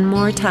one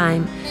more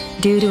time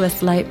due to a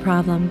slight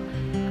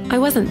problem. I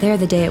wasn't there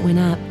the day it went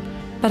up,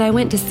 but I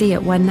went to see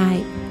it one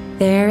night.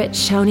 There it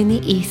shone in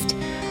the east.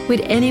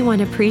 Would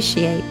anyone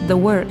appreciate the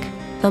work,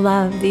 the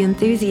love, the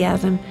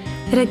enthusiasm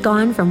that had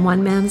gone from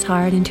one man's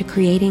heart into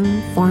creating,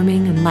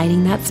 forming, and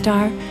lighting that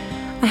star?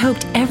 I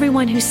hoped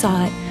everyone who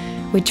saw it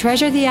would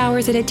treasure the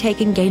hours it had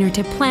taken Gaynor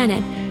to plan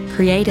it,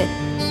 create it,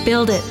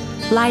 build it,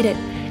 light it,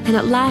 and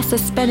at last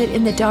suspend it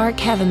in the dark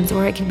heavens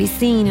where it could be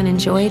seen and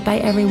enjoyed by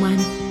everyone.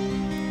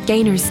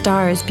 Gaynor's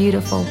star is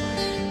beautiful,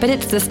 but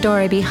it's the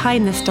story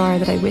behind the star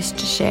that I wish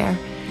to share.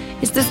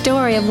 It's the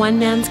story of one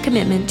man's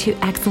commitment to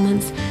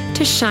excellence,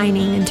 to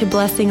shining, and to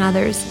blessing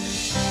others.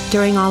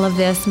 During all of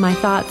this, my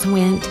thoughts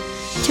went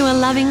to a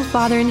loving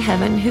Father in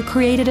heaven who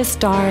created a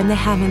star in the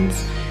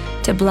heavens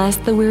to bless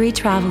the weary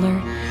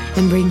traveler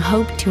and bring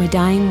hope to a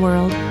dying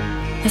world,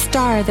 a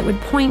star that would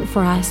point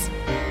for us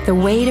the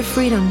way to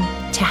freedom,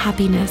 to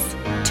happiness,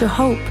 to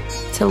hope,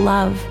 to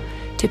love,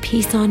 to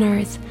peace on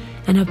earth,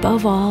 and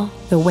above all,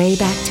 the way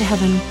back to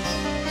heaven.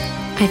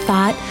 I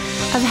thought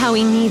of how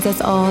he needs us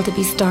all to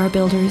be star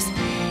builders.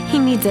 He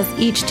needs us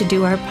each to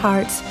do our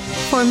parts,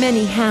 for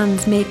many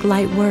hands make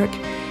light work,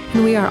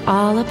 and we are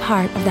all a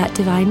part of that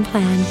divine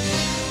plan.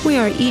 We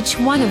are each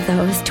one of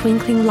those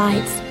twinkling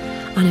lights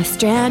on a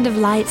strand of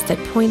lights that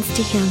points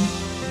to him.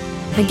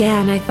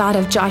 Again, I thought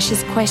of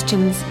Josh's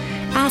questions,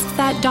 asked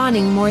that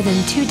dawning more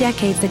than 2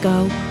 decades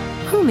ago.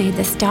 Who made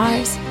the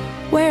stars?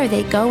 Where are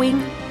they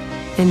going?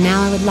 And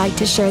now I would like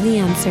to share the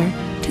answer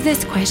to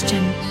this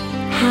question.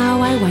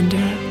 How I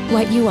wonder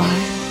what you are.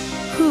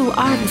 Who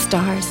are the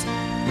stars?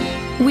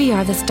 We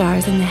are the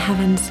stars in the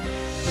heavens.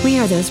 We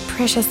are those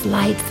precious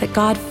lights that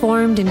God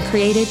formed and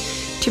created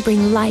to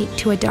bring light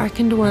to a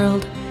darkened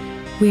world.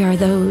 We are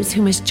those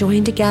who must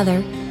join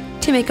together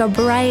to make a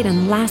bright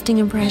and lasting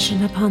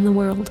impression upon the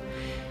world.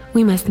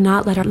 We must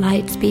not let our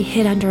lights be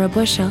hid under a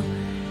bushel,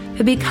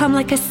 but become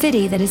like a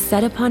city that is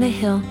set upon a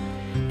hill,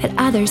 that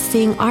others,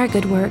 seeing our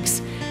good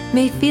works,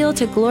 may feel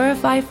to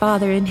glorify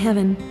Father in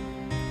heaven.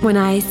 When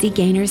I see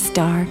Gaynor's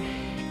star,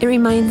 it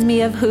reminds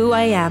me of who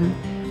I am,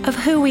 of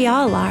who we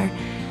all are,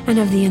 and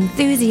of the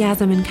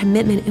enthusiasm and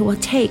commitment it will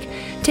take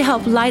to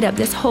help light up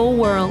this whole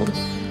world.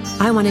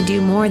 I want to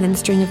do more than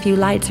string a few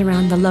lights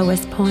around the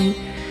lowest point.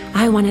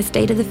 I want to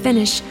stay to the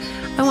finish.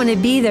 I want to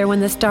be there when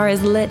the star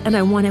is lit, and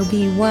I want to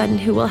be one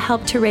who will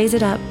help to raise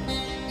it up.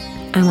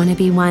 I want to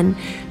be one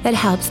that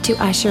helps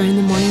to usher in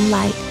the morning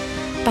light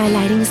by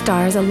lighting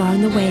stars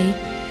along the way,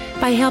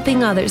 by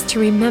helping others to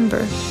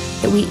remember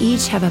that we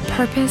each have a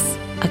purpose,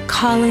 a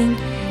calling,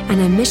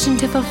 and a mission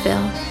to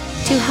fulfill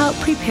to help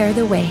prepare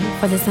the way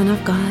for the Son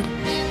of God.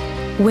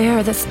 Where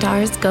are the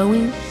stars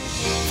going?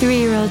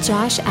 3-year-old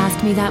Josh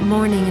asked me that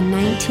morning in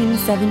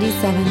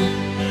 1977.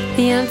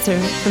 The answer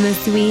from a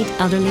sweet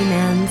elderly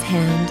man's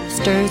hand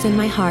stirs in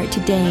my heart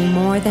today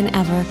more than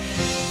ever,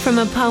 from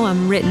a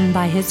poem written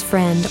by his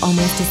friend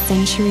almost a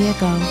century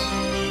ago.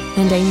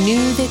 And I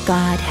knew that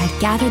God had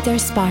gathered their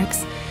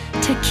sparks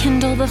to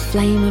kindle the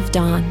flame of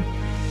dawn.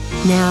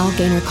 Now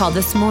Gaynor called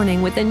this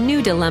morning with a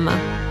new dilemma.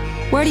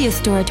 Where do you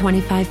store a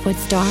 25-foot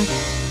star?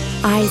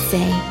 I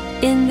say,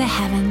 in the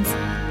heavens,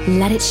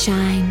 let it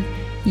shine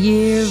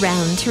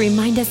year-round to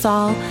remind us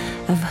all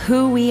of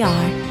who we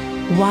are,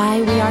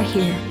 why we are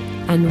here,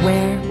 and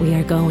where we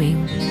are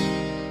going.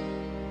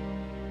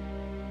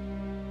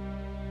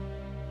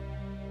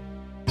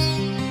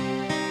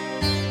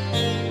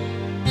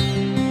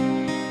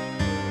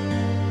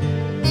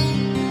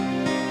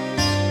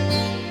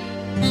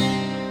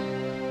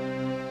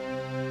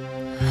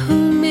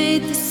 Who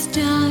made the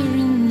star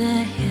in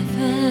the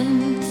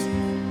heavens?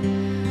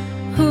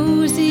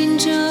 Whose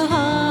angel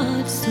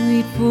heart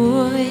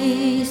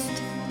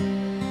sweet-voiced?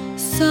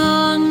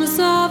 Songs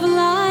of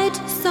light,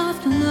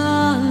 soft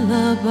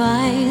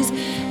lullabies,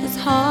 as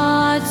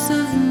hearts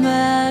of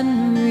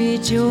men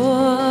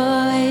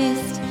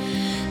rejoiced.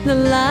 The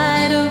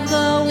light of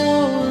the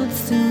world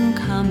soon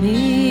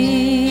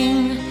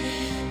coming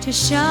to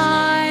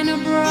shine a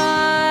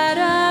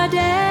brighter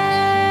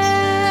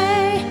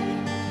day.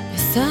 The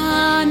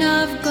Son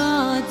of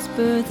God's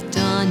birth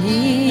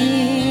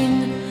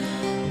dawning,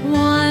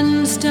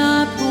 one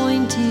star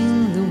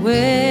pointing the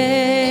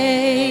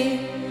way,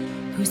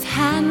 whose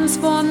hands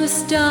form the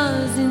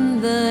stars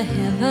in the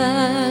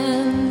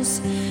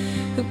heavens,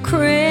 who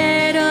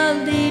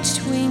cradled each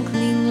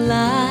twinkling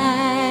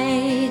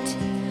light,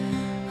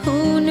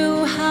 who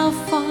knew how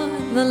far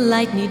the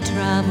light need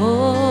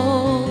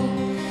travel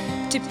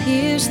to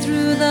pierce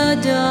through the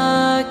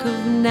dark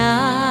of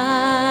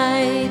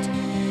night,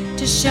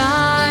 to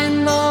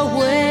shine the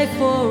way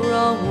for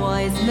all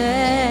wise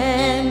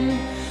men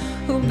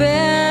who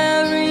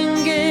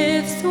bearing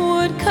gifts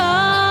would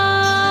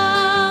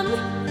come,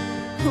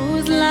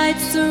 whose light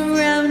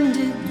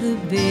surrounded the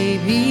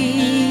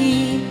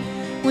baby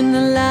when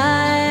the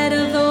light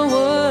of the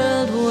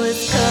world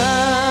was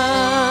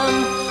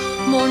come.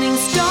 Morning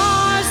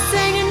stars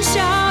sang and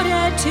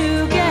shouted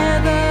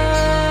together,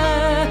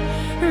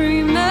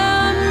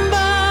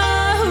 remember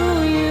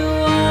who you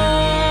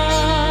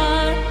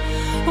are.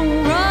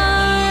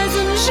 Rise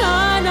and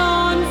shine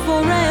on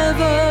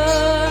forever,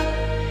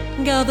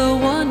 gather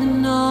one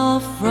and all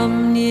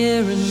from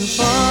near and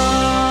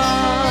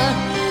far.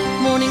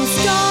 Morning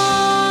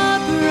star,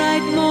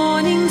 bright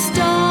morning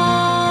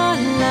star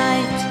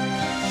light,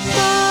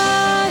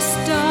 the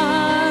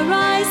star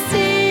I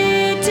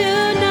see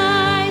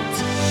tonight.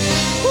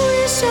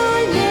 Wish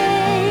I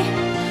may,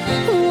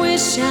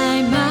 wish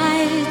I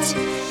might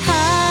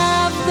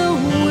have the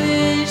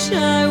wish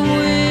I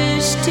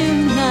wish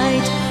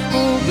tonight.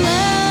 Oh,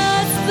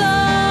 bless the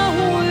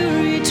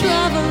weary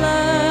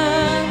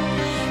traveler,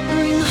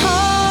 bring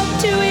hope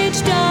to each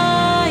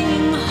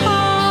dying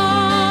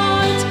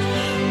heart.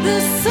 The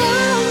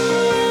sun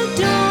will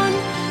dawn,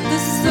 the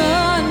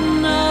Son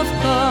of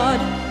God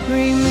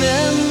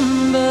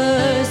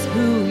remembers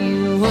who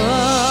you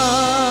are.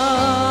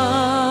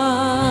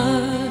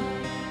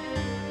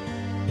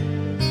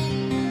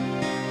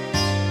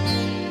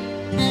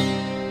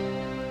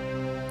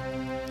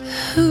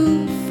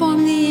 Who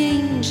formed the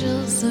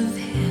angels of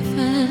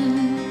heaven?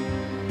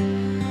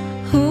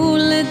 Who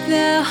lit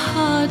their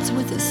hearts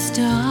with a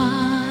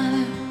star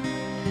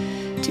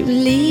to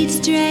lead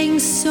straying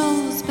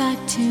souls back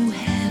to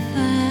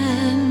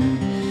heaven?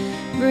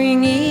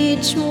 Bring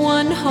each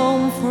one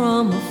home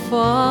from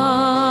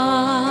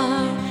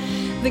afar.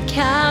 The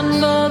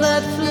candle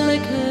that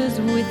flickers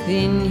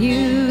within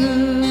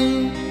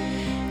you,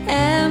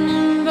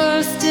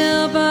 ember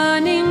still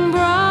burning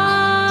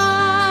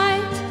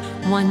bright,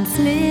 once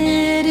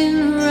lit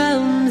in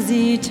realms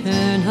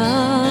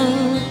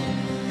eternal.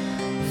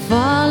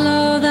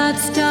 Follow that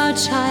star,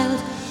 child,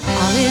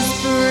 all is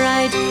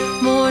bright.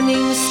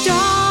 Morning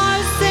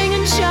stars sing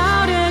and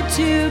shouted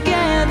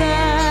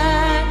together,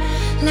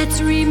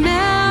 let's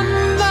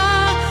remember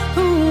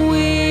who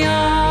we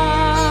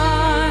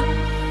are.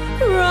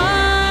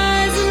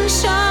 Rise and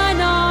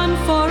shine on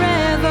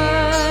forever,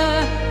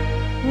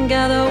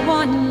 gather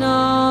one and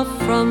all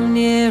from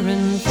near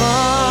and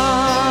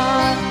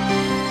far.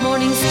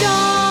 Morning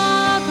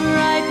star,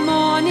 bright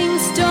morning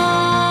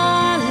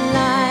star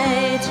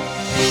light,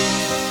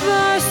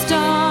 first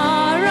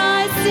star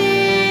I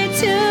see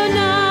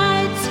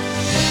tonight.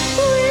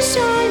 Wish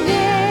I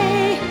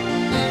may,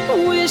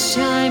 wish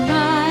I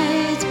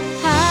might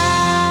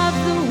have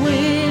the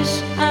wish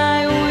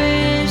I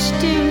wish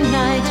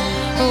tonight.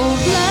 Oh,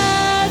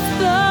 bless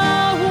the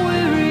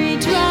weary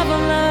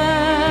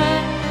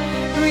traveler,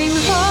 bring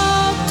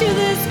hope to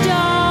this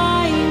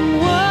dying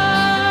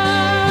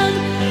world.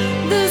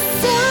 The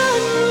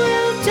sun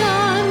will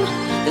dawn,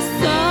 the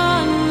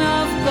Son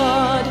of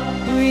God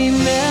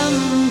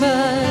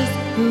remembers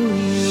who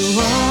you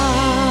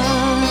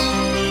are.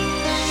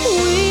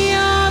 We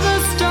are the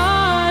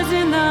stars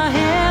in the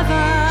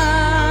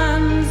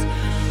heavens,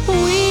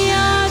 we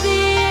are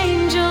the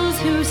angels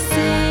who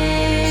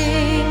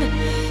sing.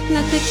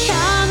 Let the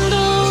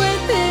candle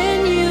within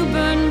you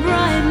burn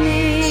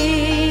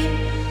brightly,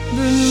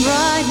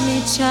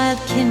 child,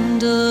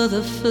 kindle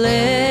the flame.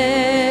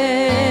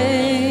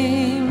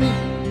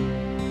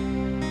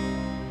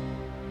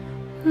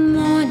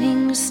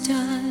 Morning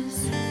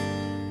stars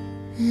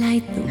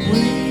light the way.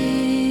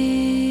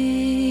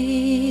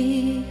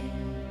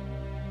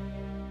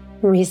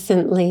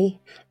 Recently,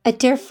 a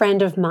dear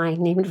friend of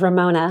mine named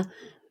Ramona,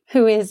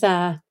 who is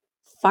a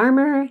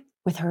farmer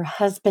with her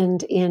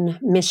husband in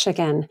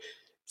Michigan,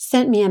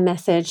 sent me a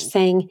message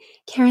saying,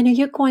 Karen, are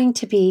you going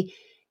to be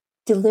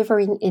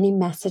delivering any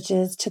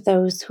messages to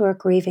those who are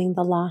grieving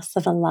the loss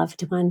of a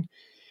loved one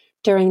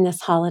during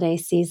this holiday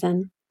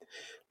season?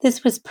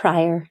 This was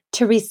prior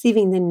to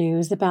receiving the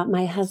news about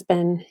my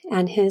husband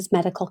and his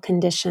medical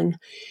condition.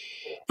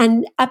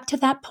 And up to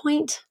that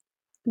point,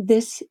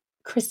 this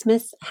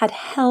Christmas had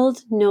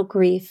held no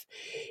grief.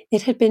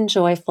 It had been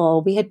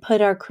joyful. We had put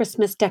our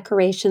Christmas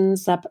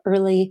decorations up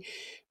early.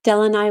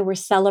 Dell and I were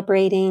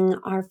celebrating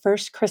our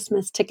first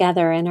Christmas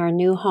together in our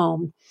new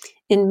home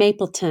in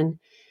Mapleton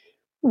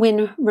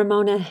when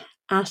Ramona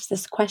asked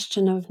this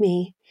question of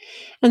me.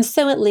 And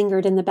so it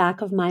lingered in the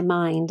back of my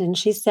mind. And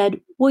she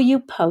said, will you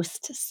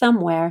post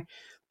somewhere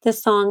the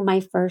song, My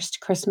First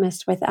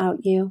Christmas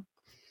Without You?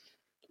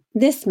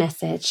 This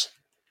message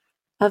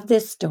of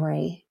this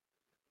story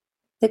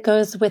that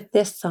goes with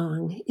this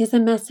song is a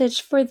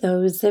message for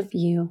those of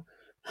you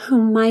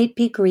who might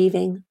be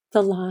grieving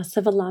the loss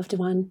of a loved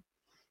one.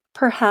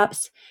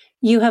 Perhaps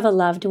you have a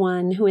loved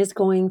one who is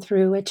going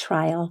through a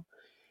trial,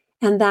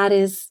 and that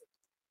is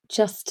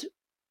just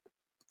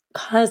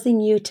causing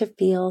you to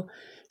feel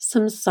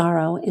some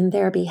sorrow in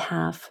their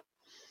behalf.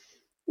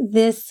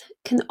 This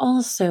can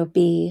also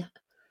be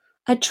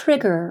a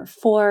trigger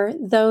for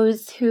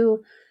those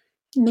who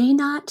may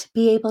not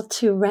be able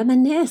to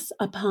reminisce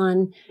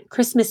upon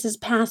Christmases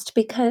past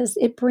because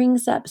it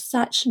brings up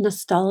such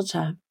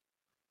nostalgia.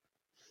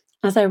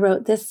 As I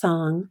wrote this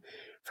song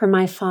for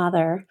my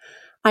father,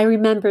 I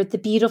remembered the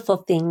beautiful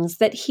things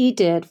that he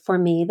did for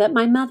me, that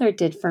my mother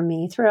did for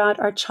me throughout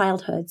our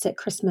childhoods at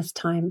Christmas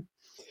time.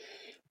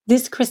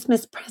 This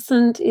Christmas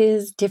present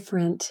is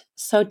different,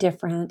 so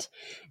different,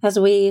 as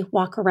we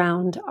walk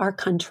around our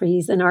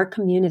countries and our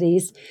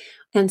communities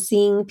and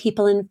seeing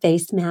people in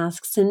face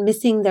masks and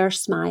missing their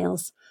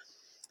smiles.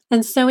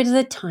 And so it is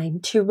a time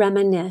to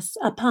reminisce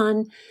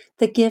upon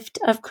the gift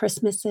of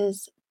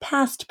Christmases,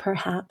 past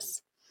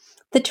perhaps,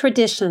 the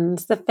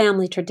traditions, the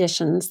family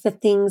traditions, the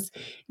things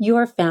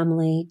your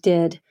family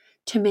did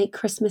to make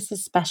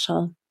Christmases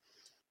special.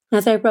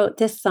 As I wrote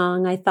this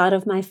song, I thought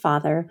of my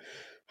father,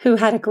 who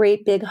had a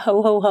great big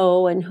ho, ho,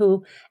 ho, and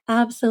who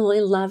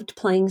absolutely loved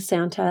playing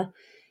Santa.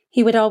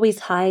 He would always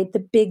hide the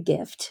big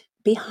gift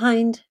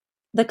behind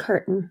the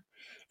curtain.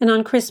 And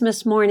on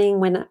Christmas morning,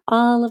 when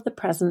all of the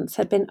presents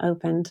had been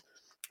opened,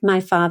 my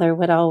father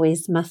would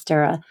always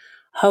muster a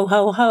ho,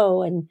 ho,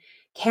 ho, and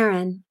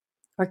Karen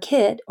or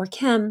Kit or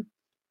Kim,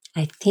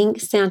 I think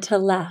Santa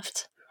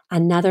left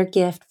another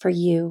gift for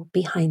you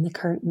behind the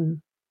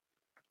curtain.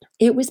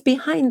 It was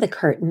behind the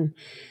curtain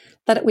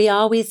that we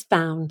always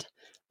found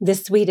the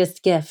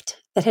sweetest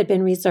gift that had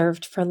been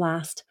reserved for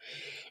last.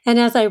 And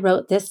as I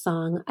wrote this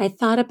song, I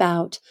thought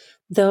about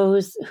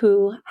those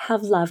who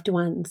have loved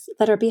ones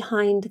that are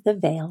behind the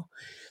veil,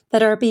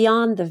 that are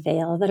beyond the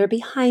veil, that are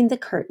behind the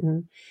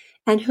curtain,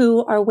 and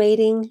who are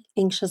waiting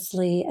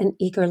anxiously and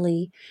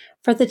eagerly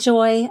for the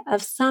joy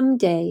of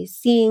someday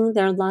seeing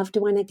their loved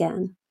one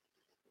again.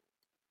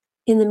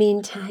 In the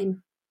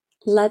meantime,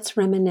 let's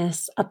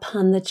reminisce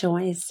upon the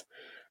joys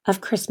of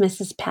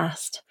Christmases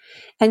past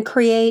and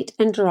create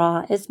and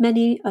draw as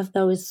many of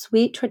those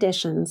sweet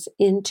traditions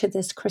into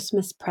this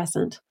Christmas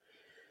present.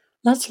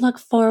 Let's look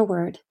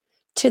forward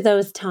to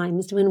those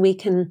times when we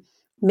can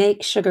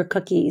make sugar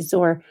cookies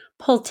or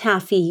pull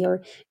taffy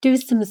or do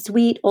some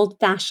sweet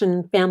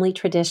old-fashioned family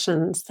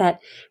traditions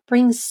that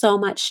bring so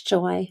much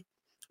joy,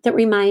 that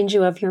remind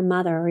you of your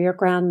mother or your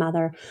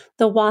grandmother,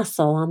 the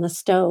wassail on the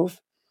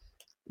stove.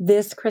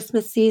 This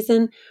Christmas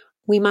season,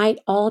 we might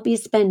all be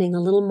spending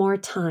a little more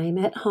time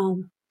at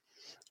home.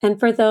 And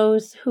for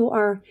those who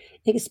are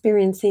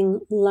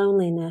experiencing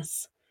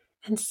loneliness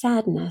and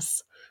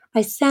sadness,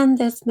 I send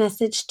this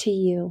message to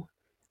you,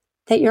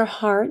 that your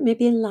heart may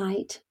be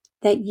light,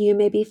 that you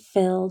may be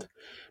filled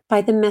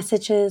by the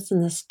messages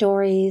and the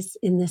stories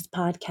in this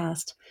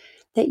podcast,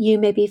 that you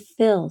may be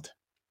filled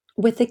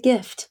with the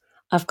gift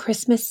of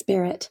Christmas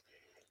spirit,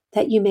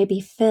 that you may be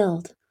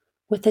filled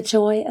with the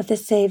joy of the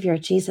Savior,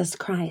 Jesus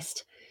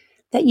Christ,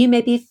 that you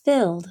may be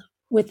filled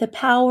with the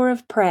power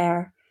of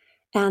prayer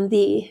and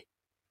the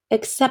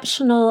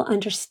exceptional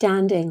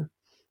understanding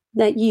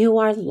that you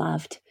are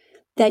loved,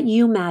 that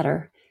you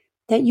matter,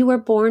 that you were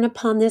born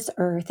upon this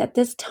earth at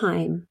this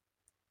time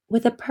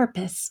with a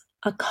purpose,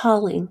 a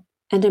calling,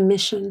 and a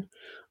mission,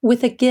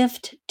 with a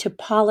gift to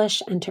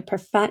polish and to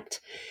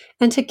perfect,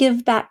 and to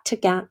give back to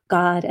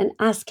God and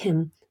ask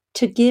Him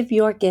to give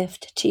your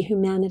gift to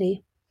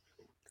humanity.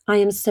 I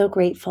am so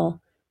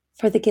grateful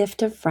for the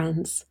gift of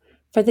friends,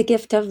 for the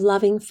gift of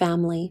loving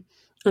family,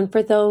 and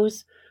for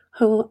those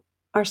who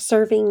are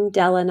serving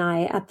Del and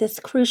I at this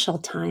crucial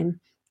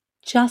time,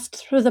 just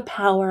through the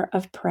power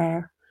of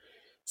prayer.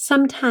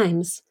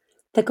 Sometimes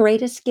the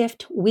greatest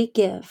gift we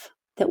give,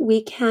 that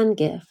we can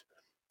give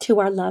to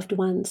our loved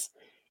ones,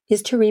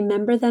 is to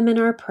remember them in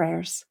our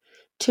prayers,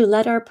 to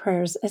let our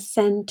prayers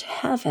ascend to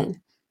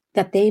heaven,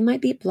 that they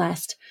might be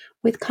blessed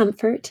with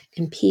comfort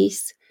and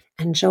peace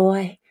and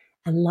joy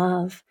and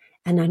love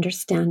and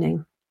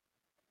understanding.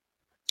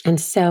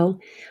 And so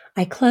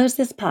I close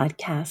this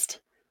podcast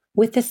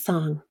with the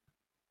song,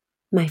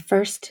 My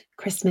First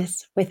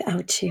Christmas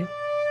Without You.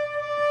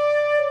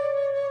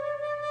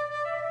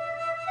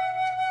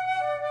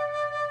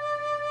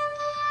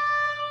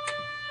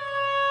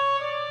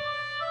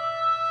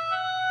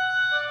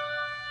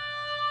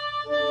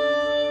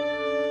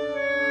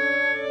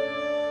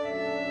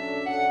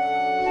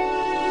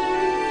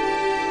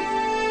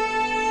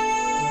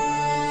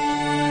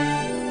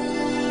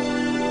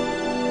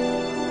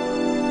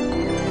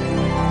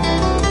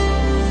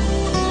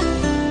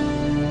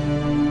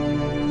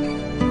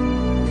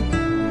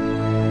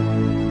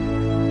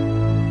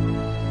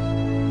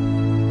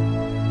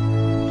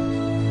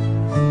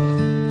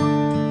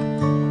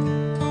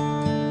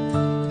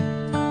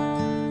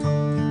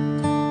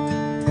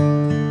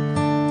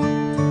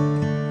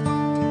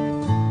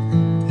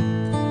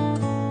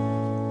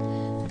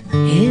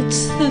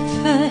 It's the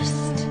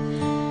first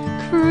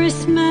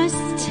Christmas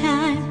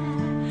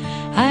time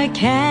I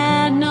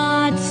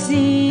cannot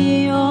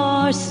see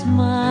your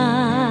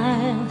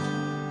smile.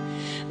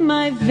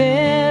 My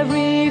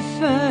very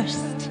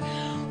first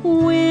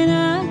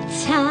winter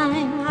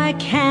time I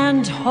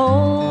can't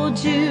hold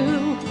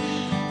you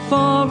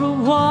for a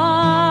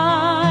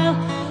while.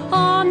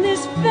 On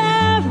this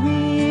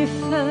very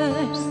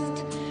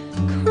first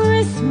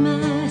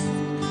Christmas,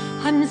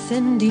 I'm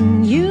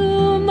sending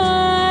you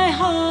my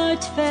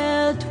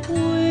heartfelt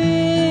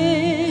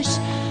wish,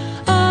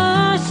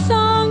 a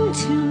song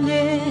to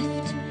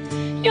lift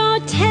your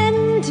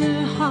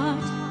tender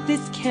heart.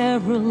 This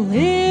carol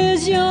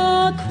is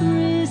your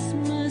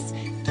Christmas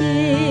gift.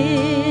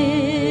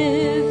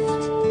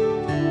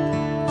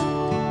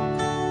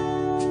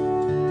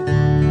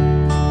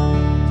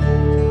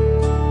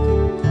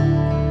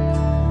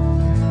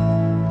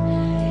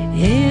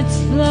 It's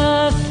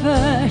the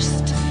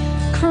first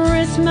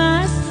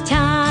Christmas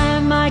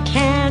time I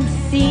can't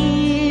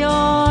see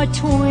your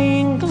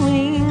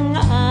twinkling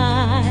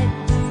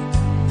eyes,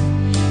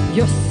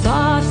 your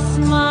soft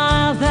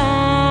smile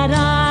that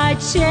I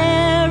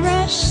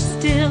cherish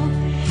still.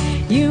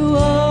 You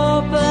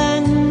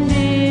opened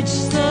each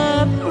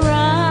surprise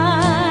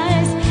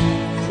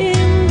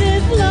in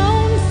this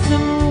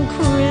lonesome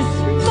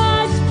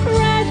Christmas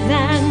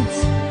present.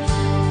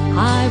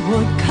 I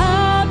would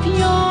cup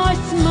your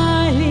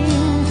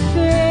smiling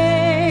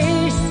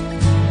face.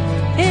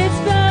 It's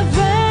the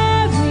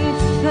very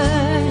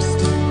first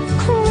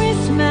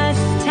Christmas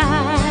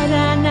tide,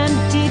 an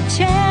empty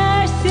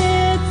chair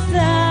sits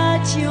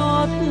at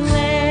your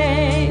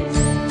place.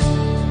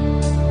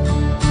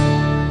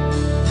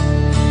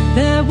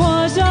 There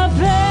was a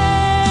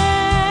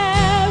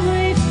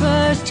very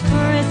first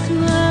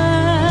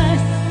Christmas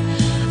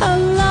a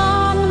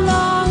long,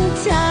 long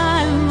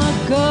time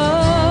ago.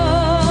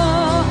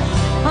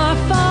 Our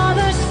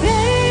Father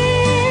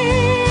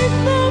saved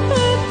the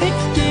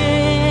perfect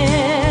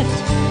gift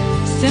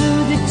so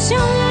the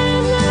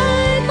child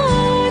like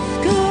us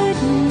could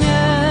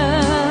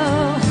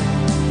know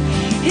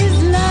His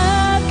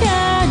love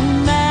can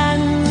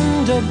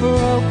mend a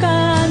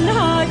broken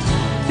heart,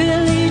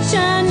 fill each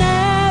and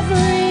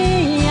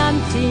every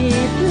empty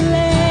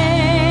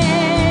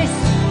place.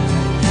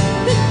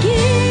 The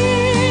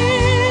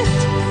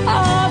gift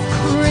of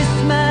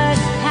Christmas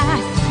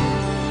past,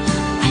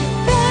 I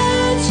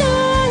felt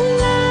your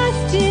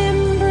last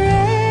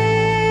embrace.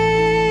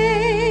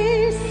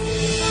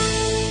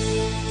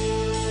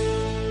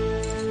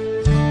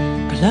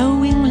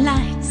 Glowing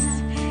lights,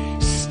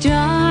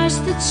 stars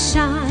that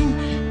shine,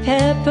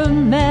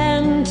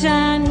 peppermint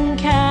and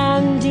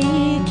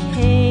candy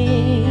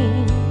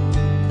cane.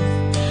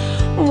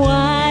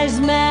 Wise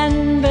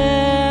men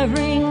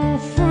bearing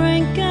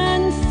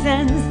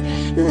frankincense,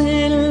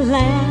 little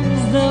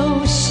lambs,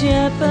 those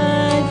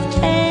shepherds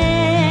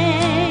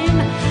came.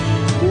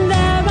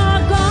 There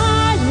are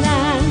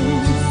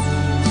garlands,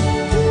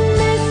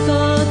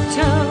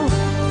 mistletoe,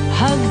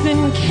 hugs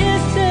and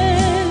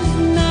kisses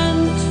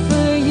meant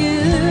for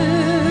you.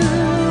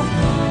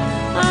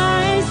 I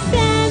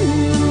send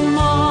them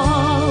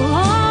all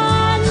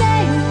on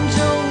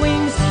angel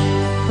wings.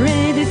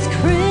 Pray this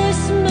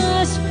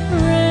Christmas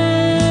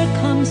prayer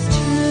comes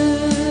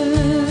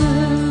true.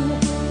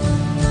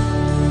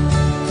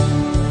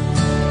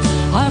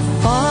 Our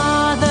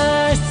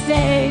Father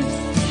saves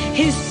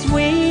His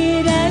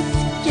sweetest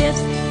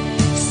gifts,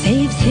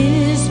 saves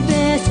His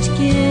best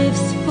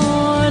gifts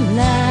for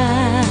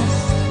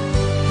last.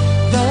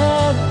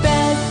 The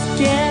best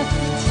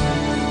gift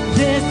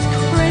this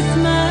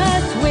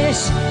Christmas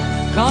wish,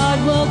 God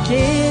will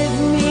give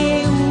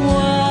me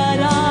what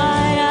I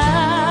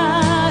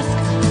ask.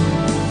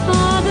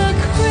 Father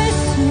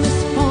Christmas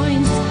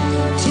points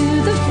to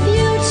the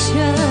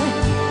future,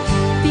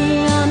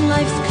 beyond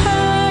life's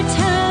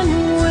curtain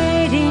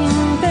waiting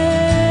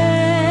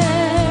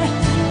there.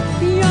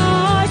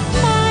 Your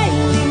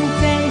smiling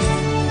face,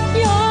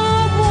 your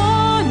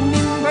warm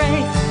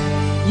embrace,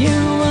 you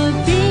will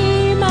be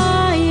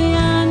my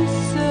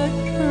answered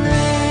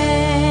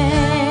prayer.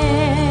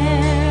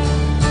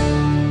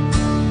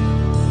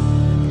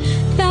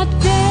 That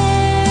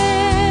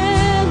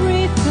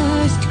very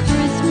first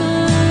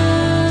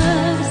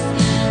Christmas,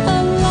 a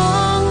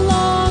long,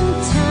 long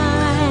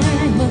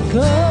time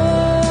ago,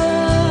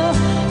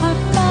 our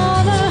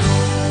Father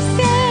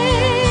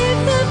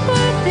saved the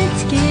perfect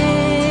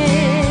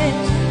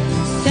gift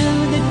so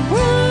that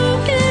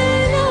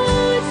broken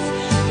hearts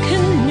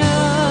can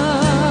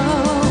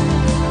know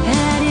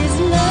that His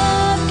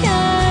love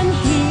can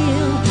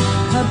heal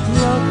a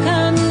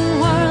broken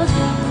world,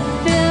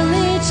 fill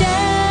each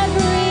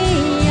every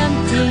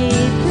empty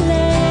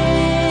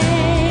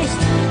place.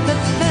 The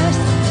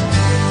first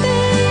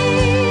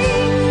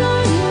thing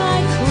on my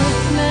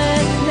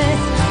Christmas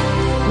list,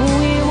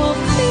 we will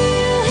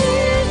feel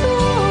His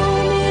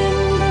warm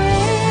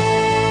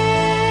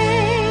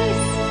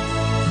embrace.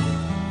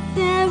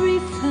 Very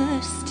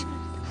first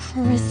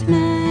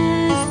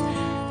Christmas,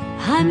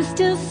 I'm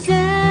still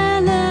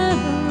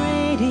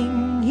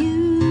celebrating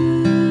you.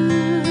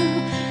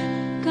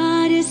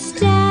 God is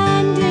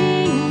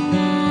standing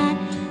at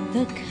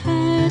the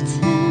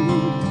curtain.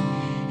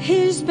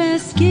 His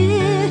best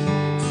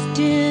gift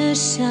still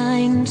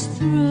shines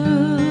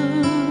through.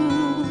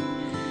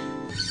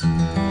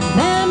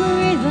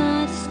 Memory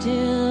that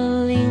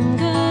still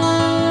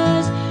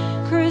lingers,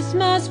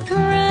 Christmas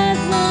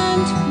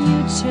present,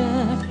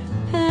 future,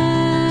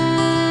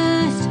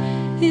 past,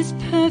 His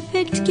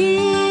perfect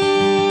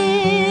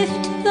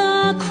gift,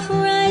 the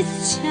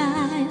Christ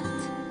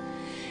child,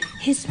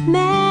 His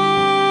memory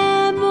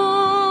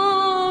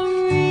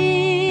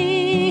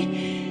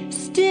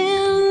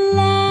still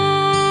lasts.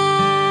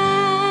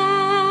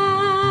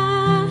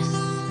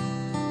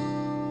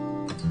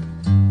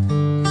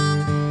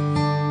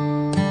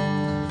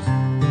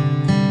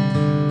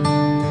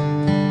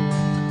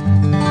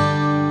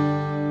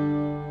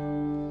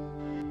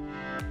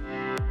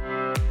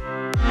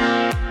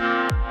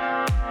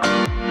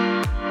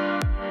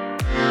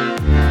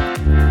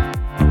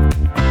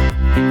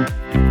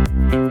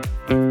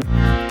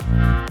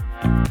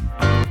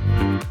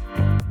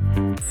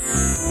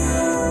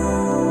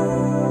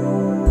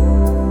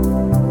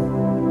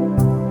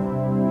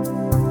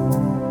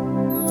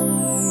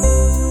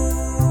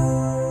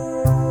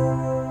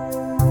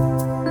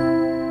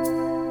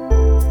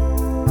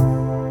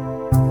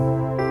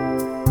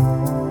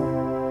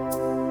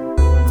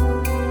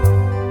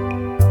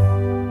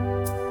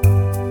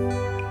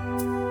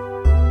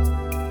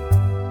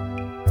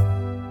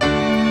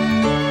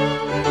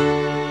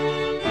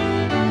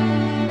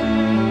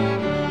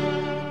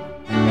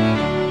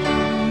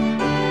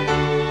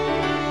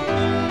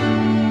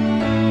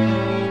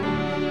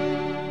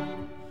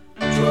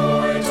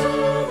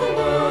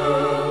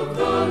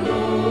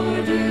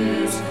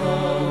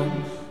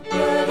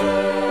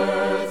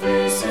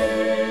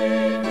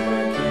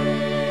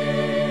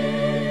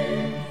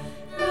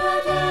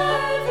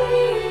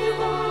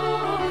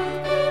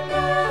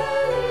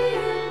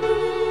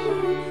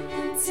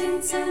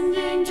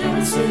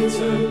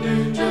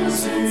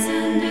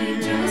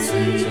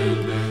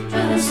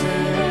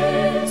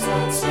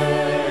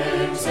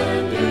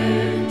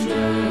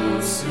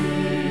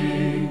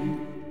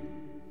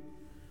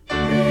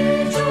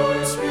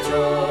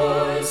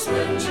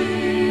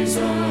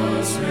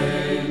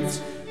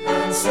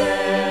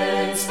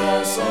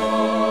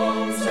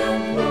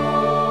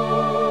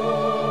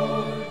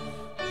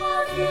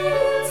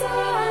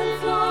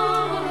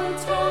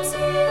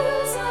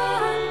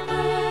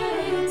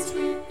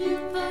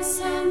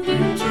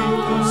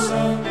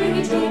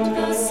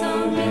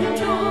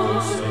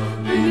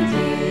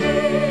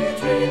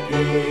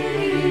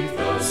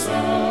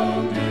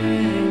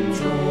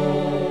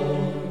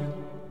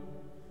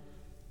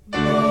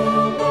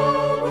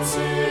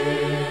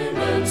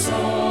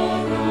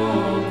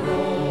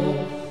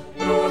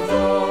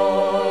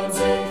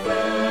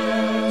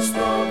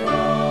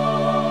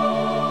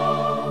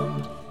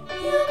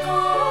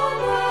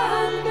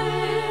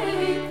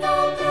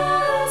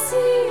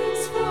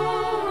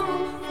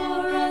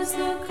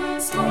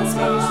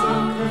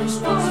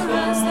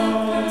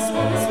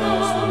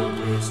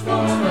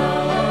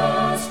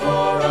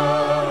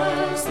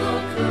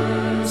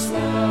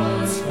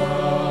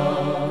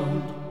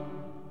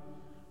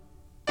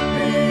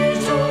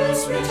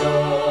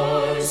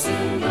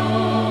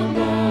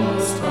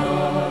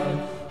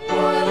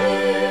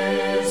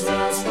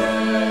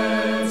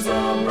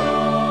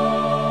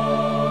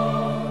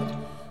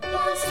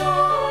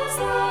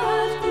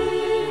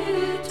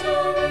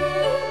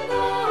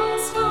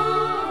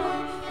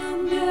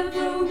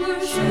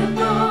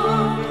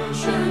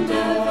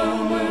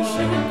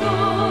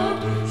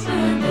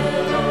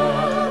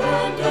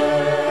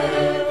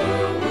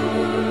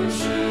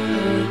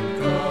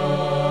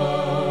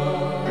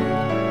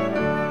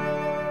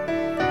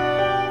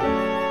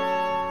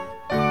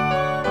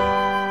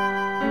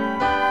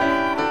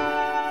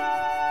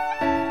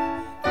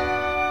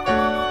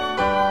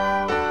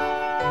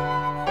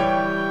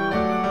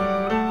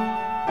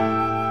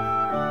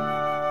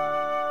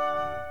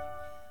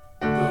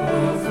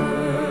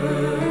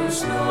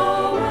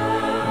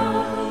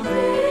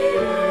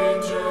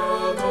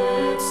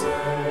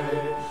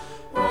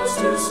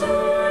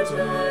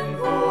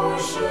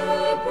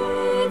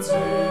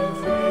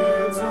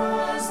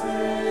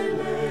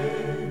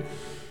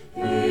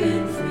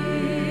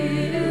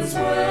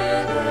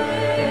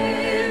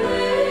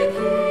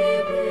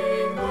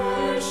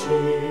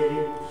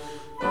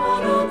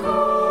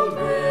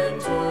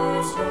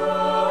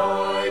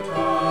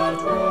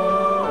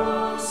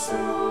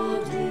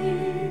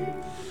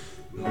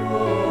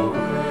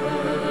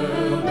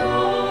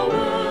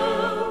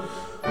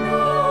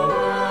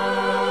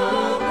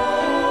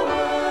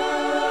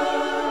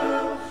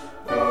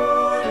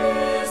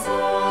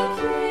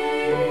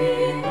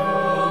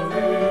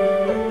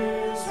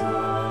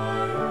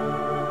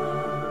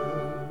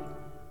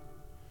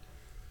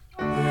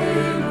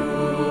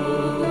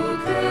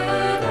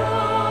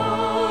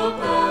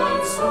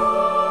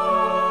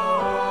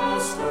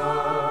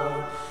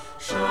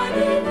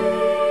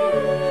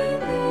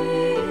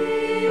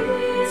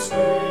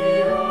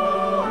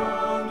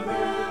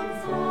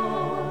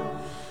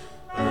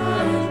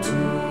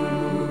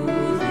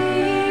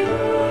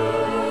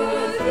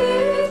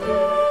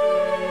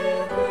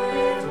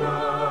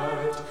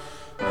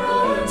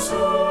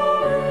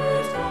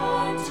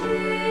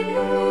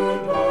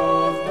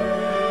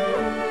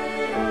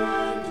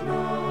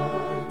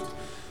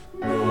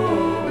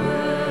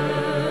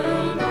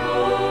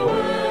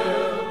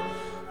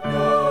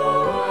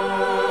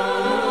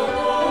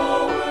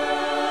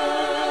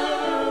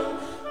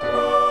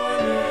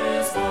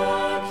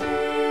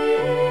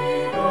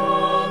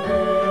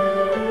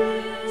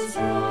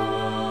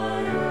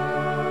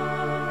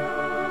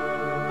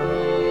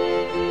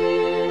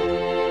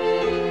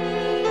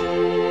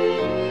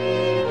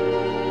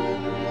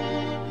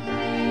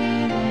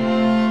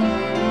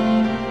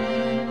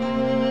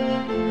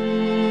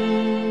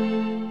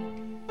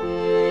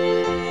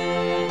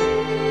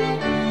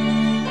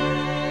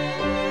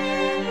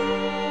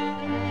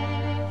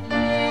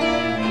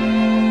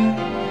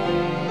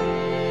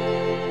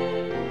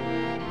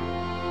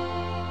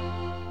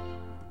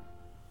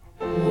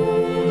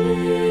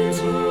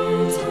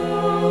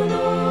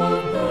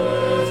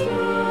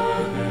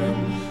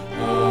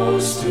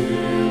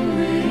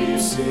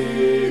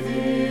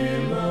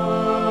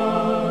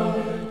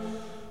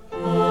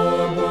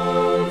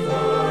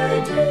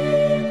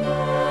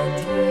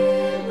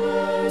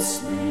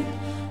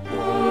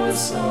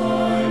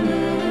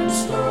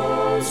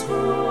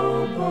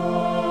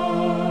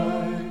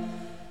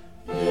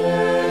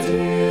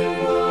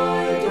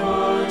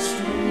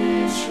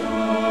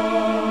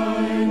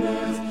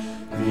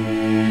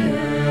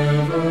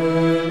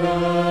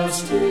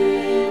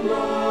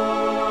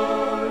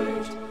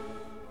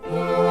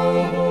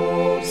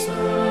 Hopes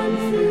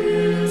and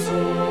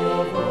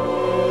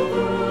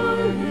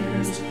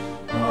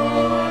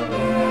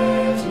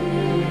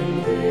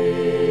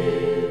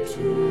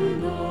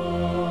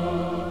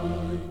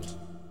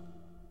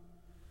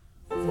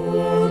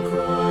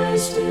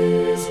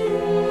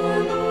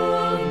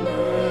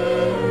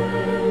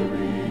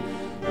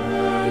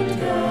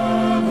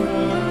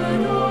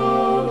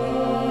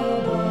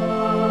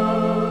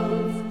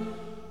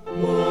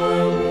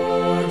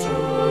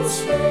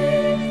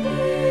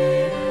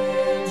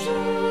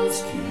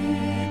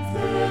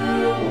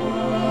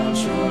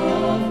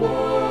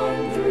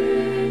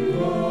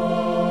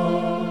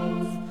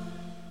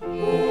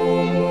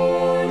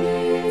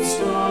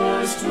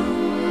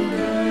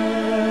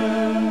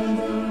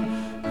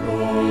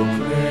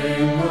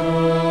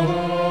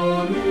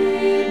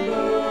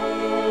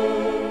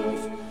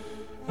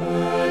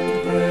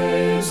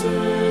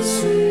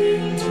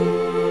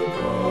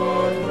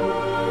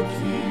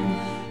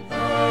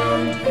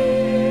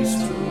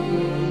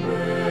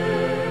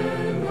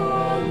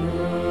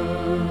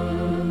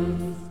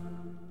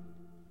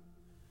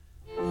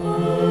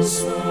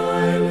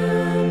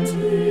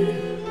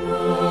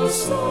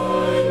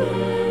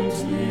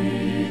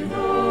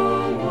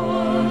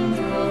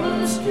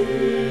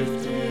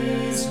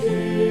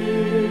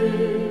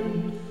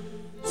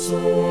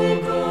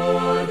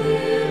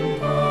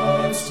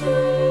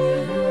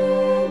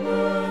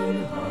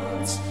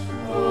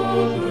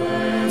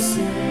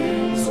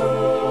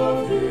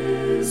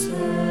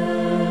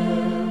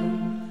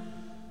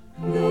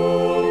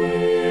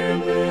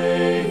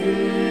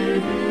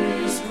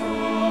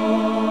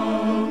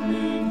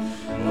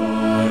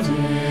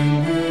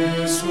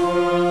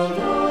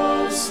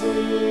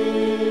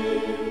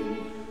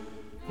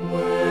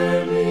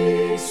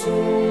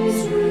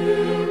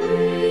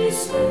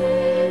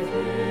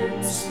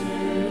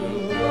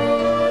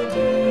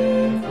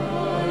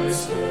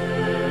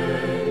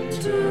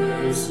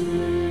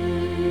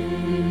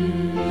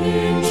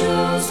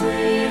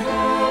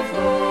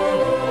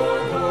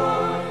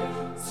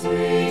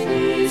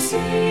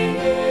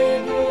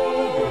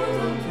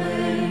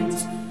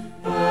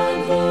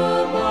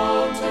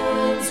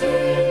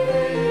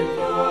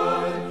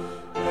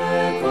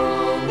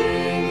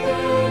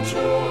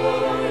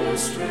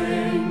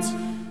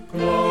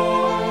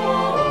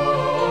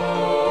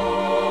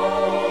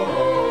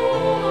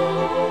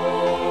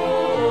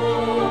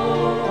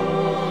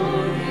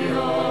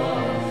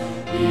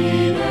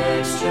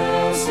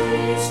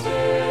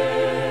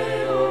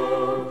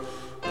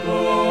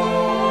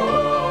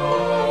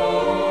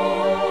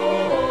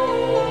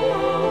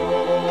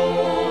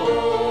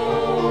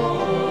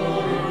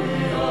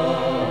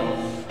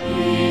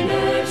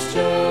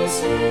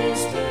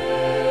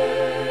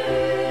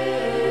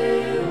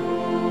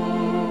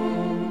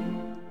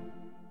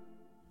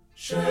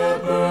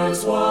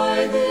Shepherds,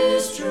 why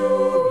this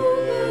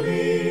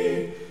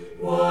jubilee?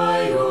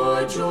 Why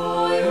your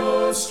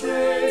joyous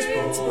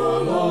strains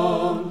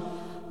prolong?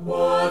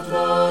 What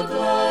the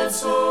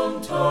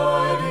gladsome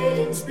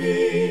tidings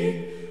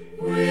be,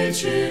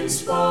 which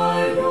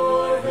inspire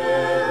your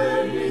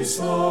heavenly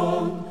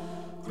song?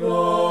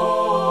 Gloria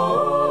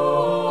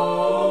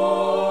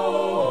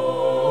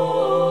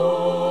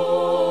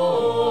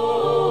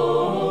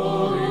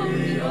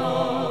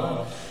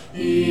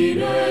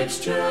in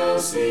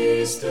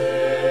excelsis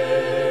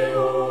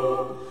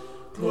Deo.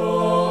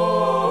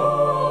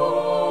 Gloria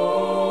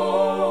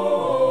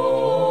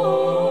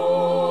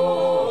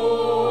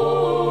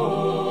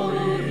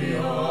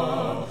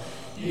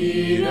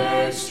in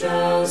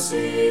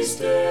excelsis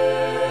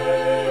Deo.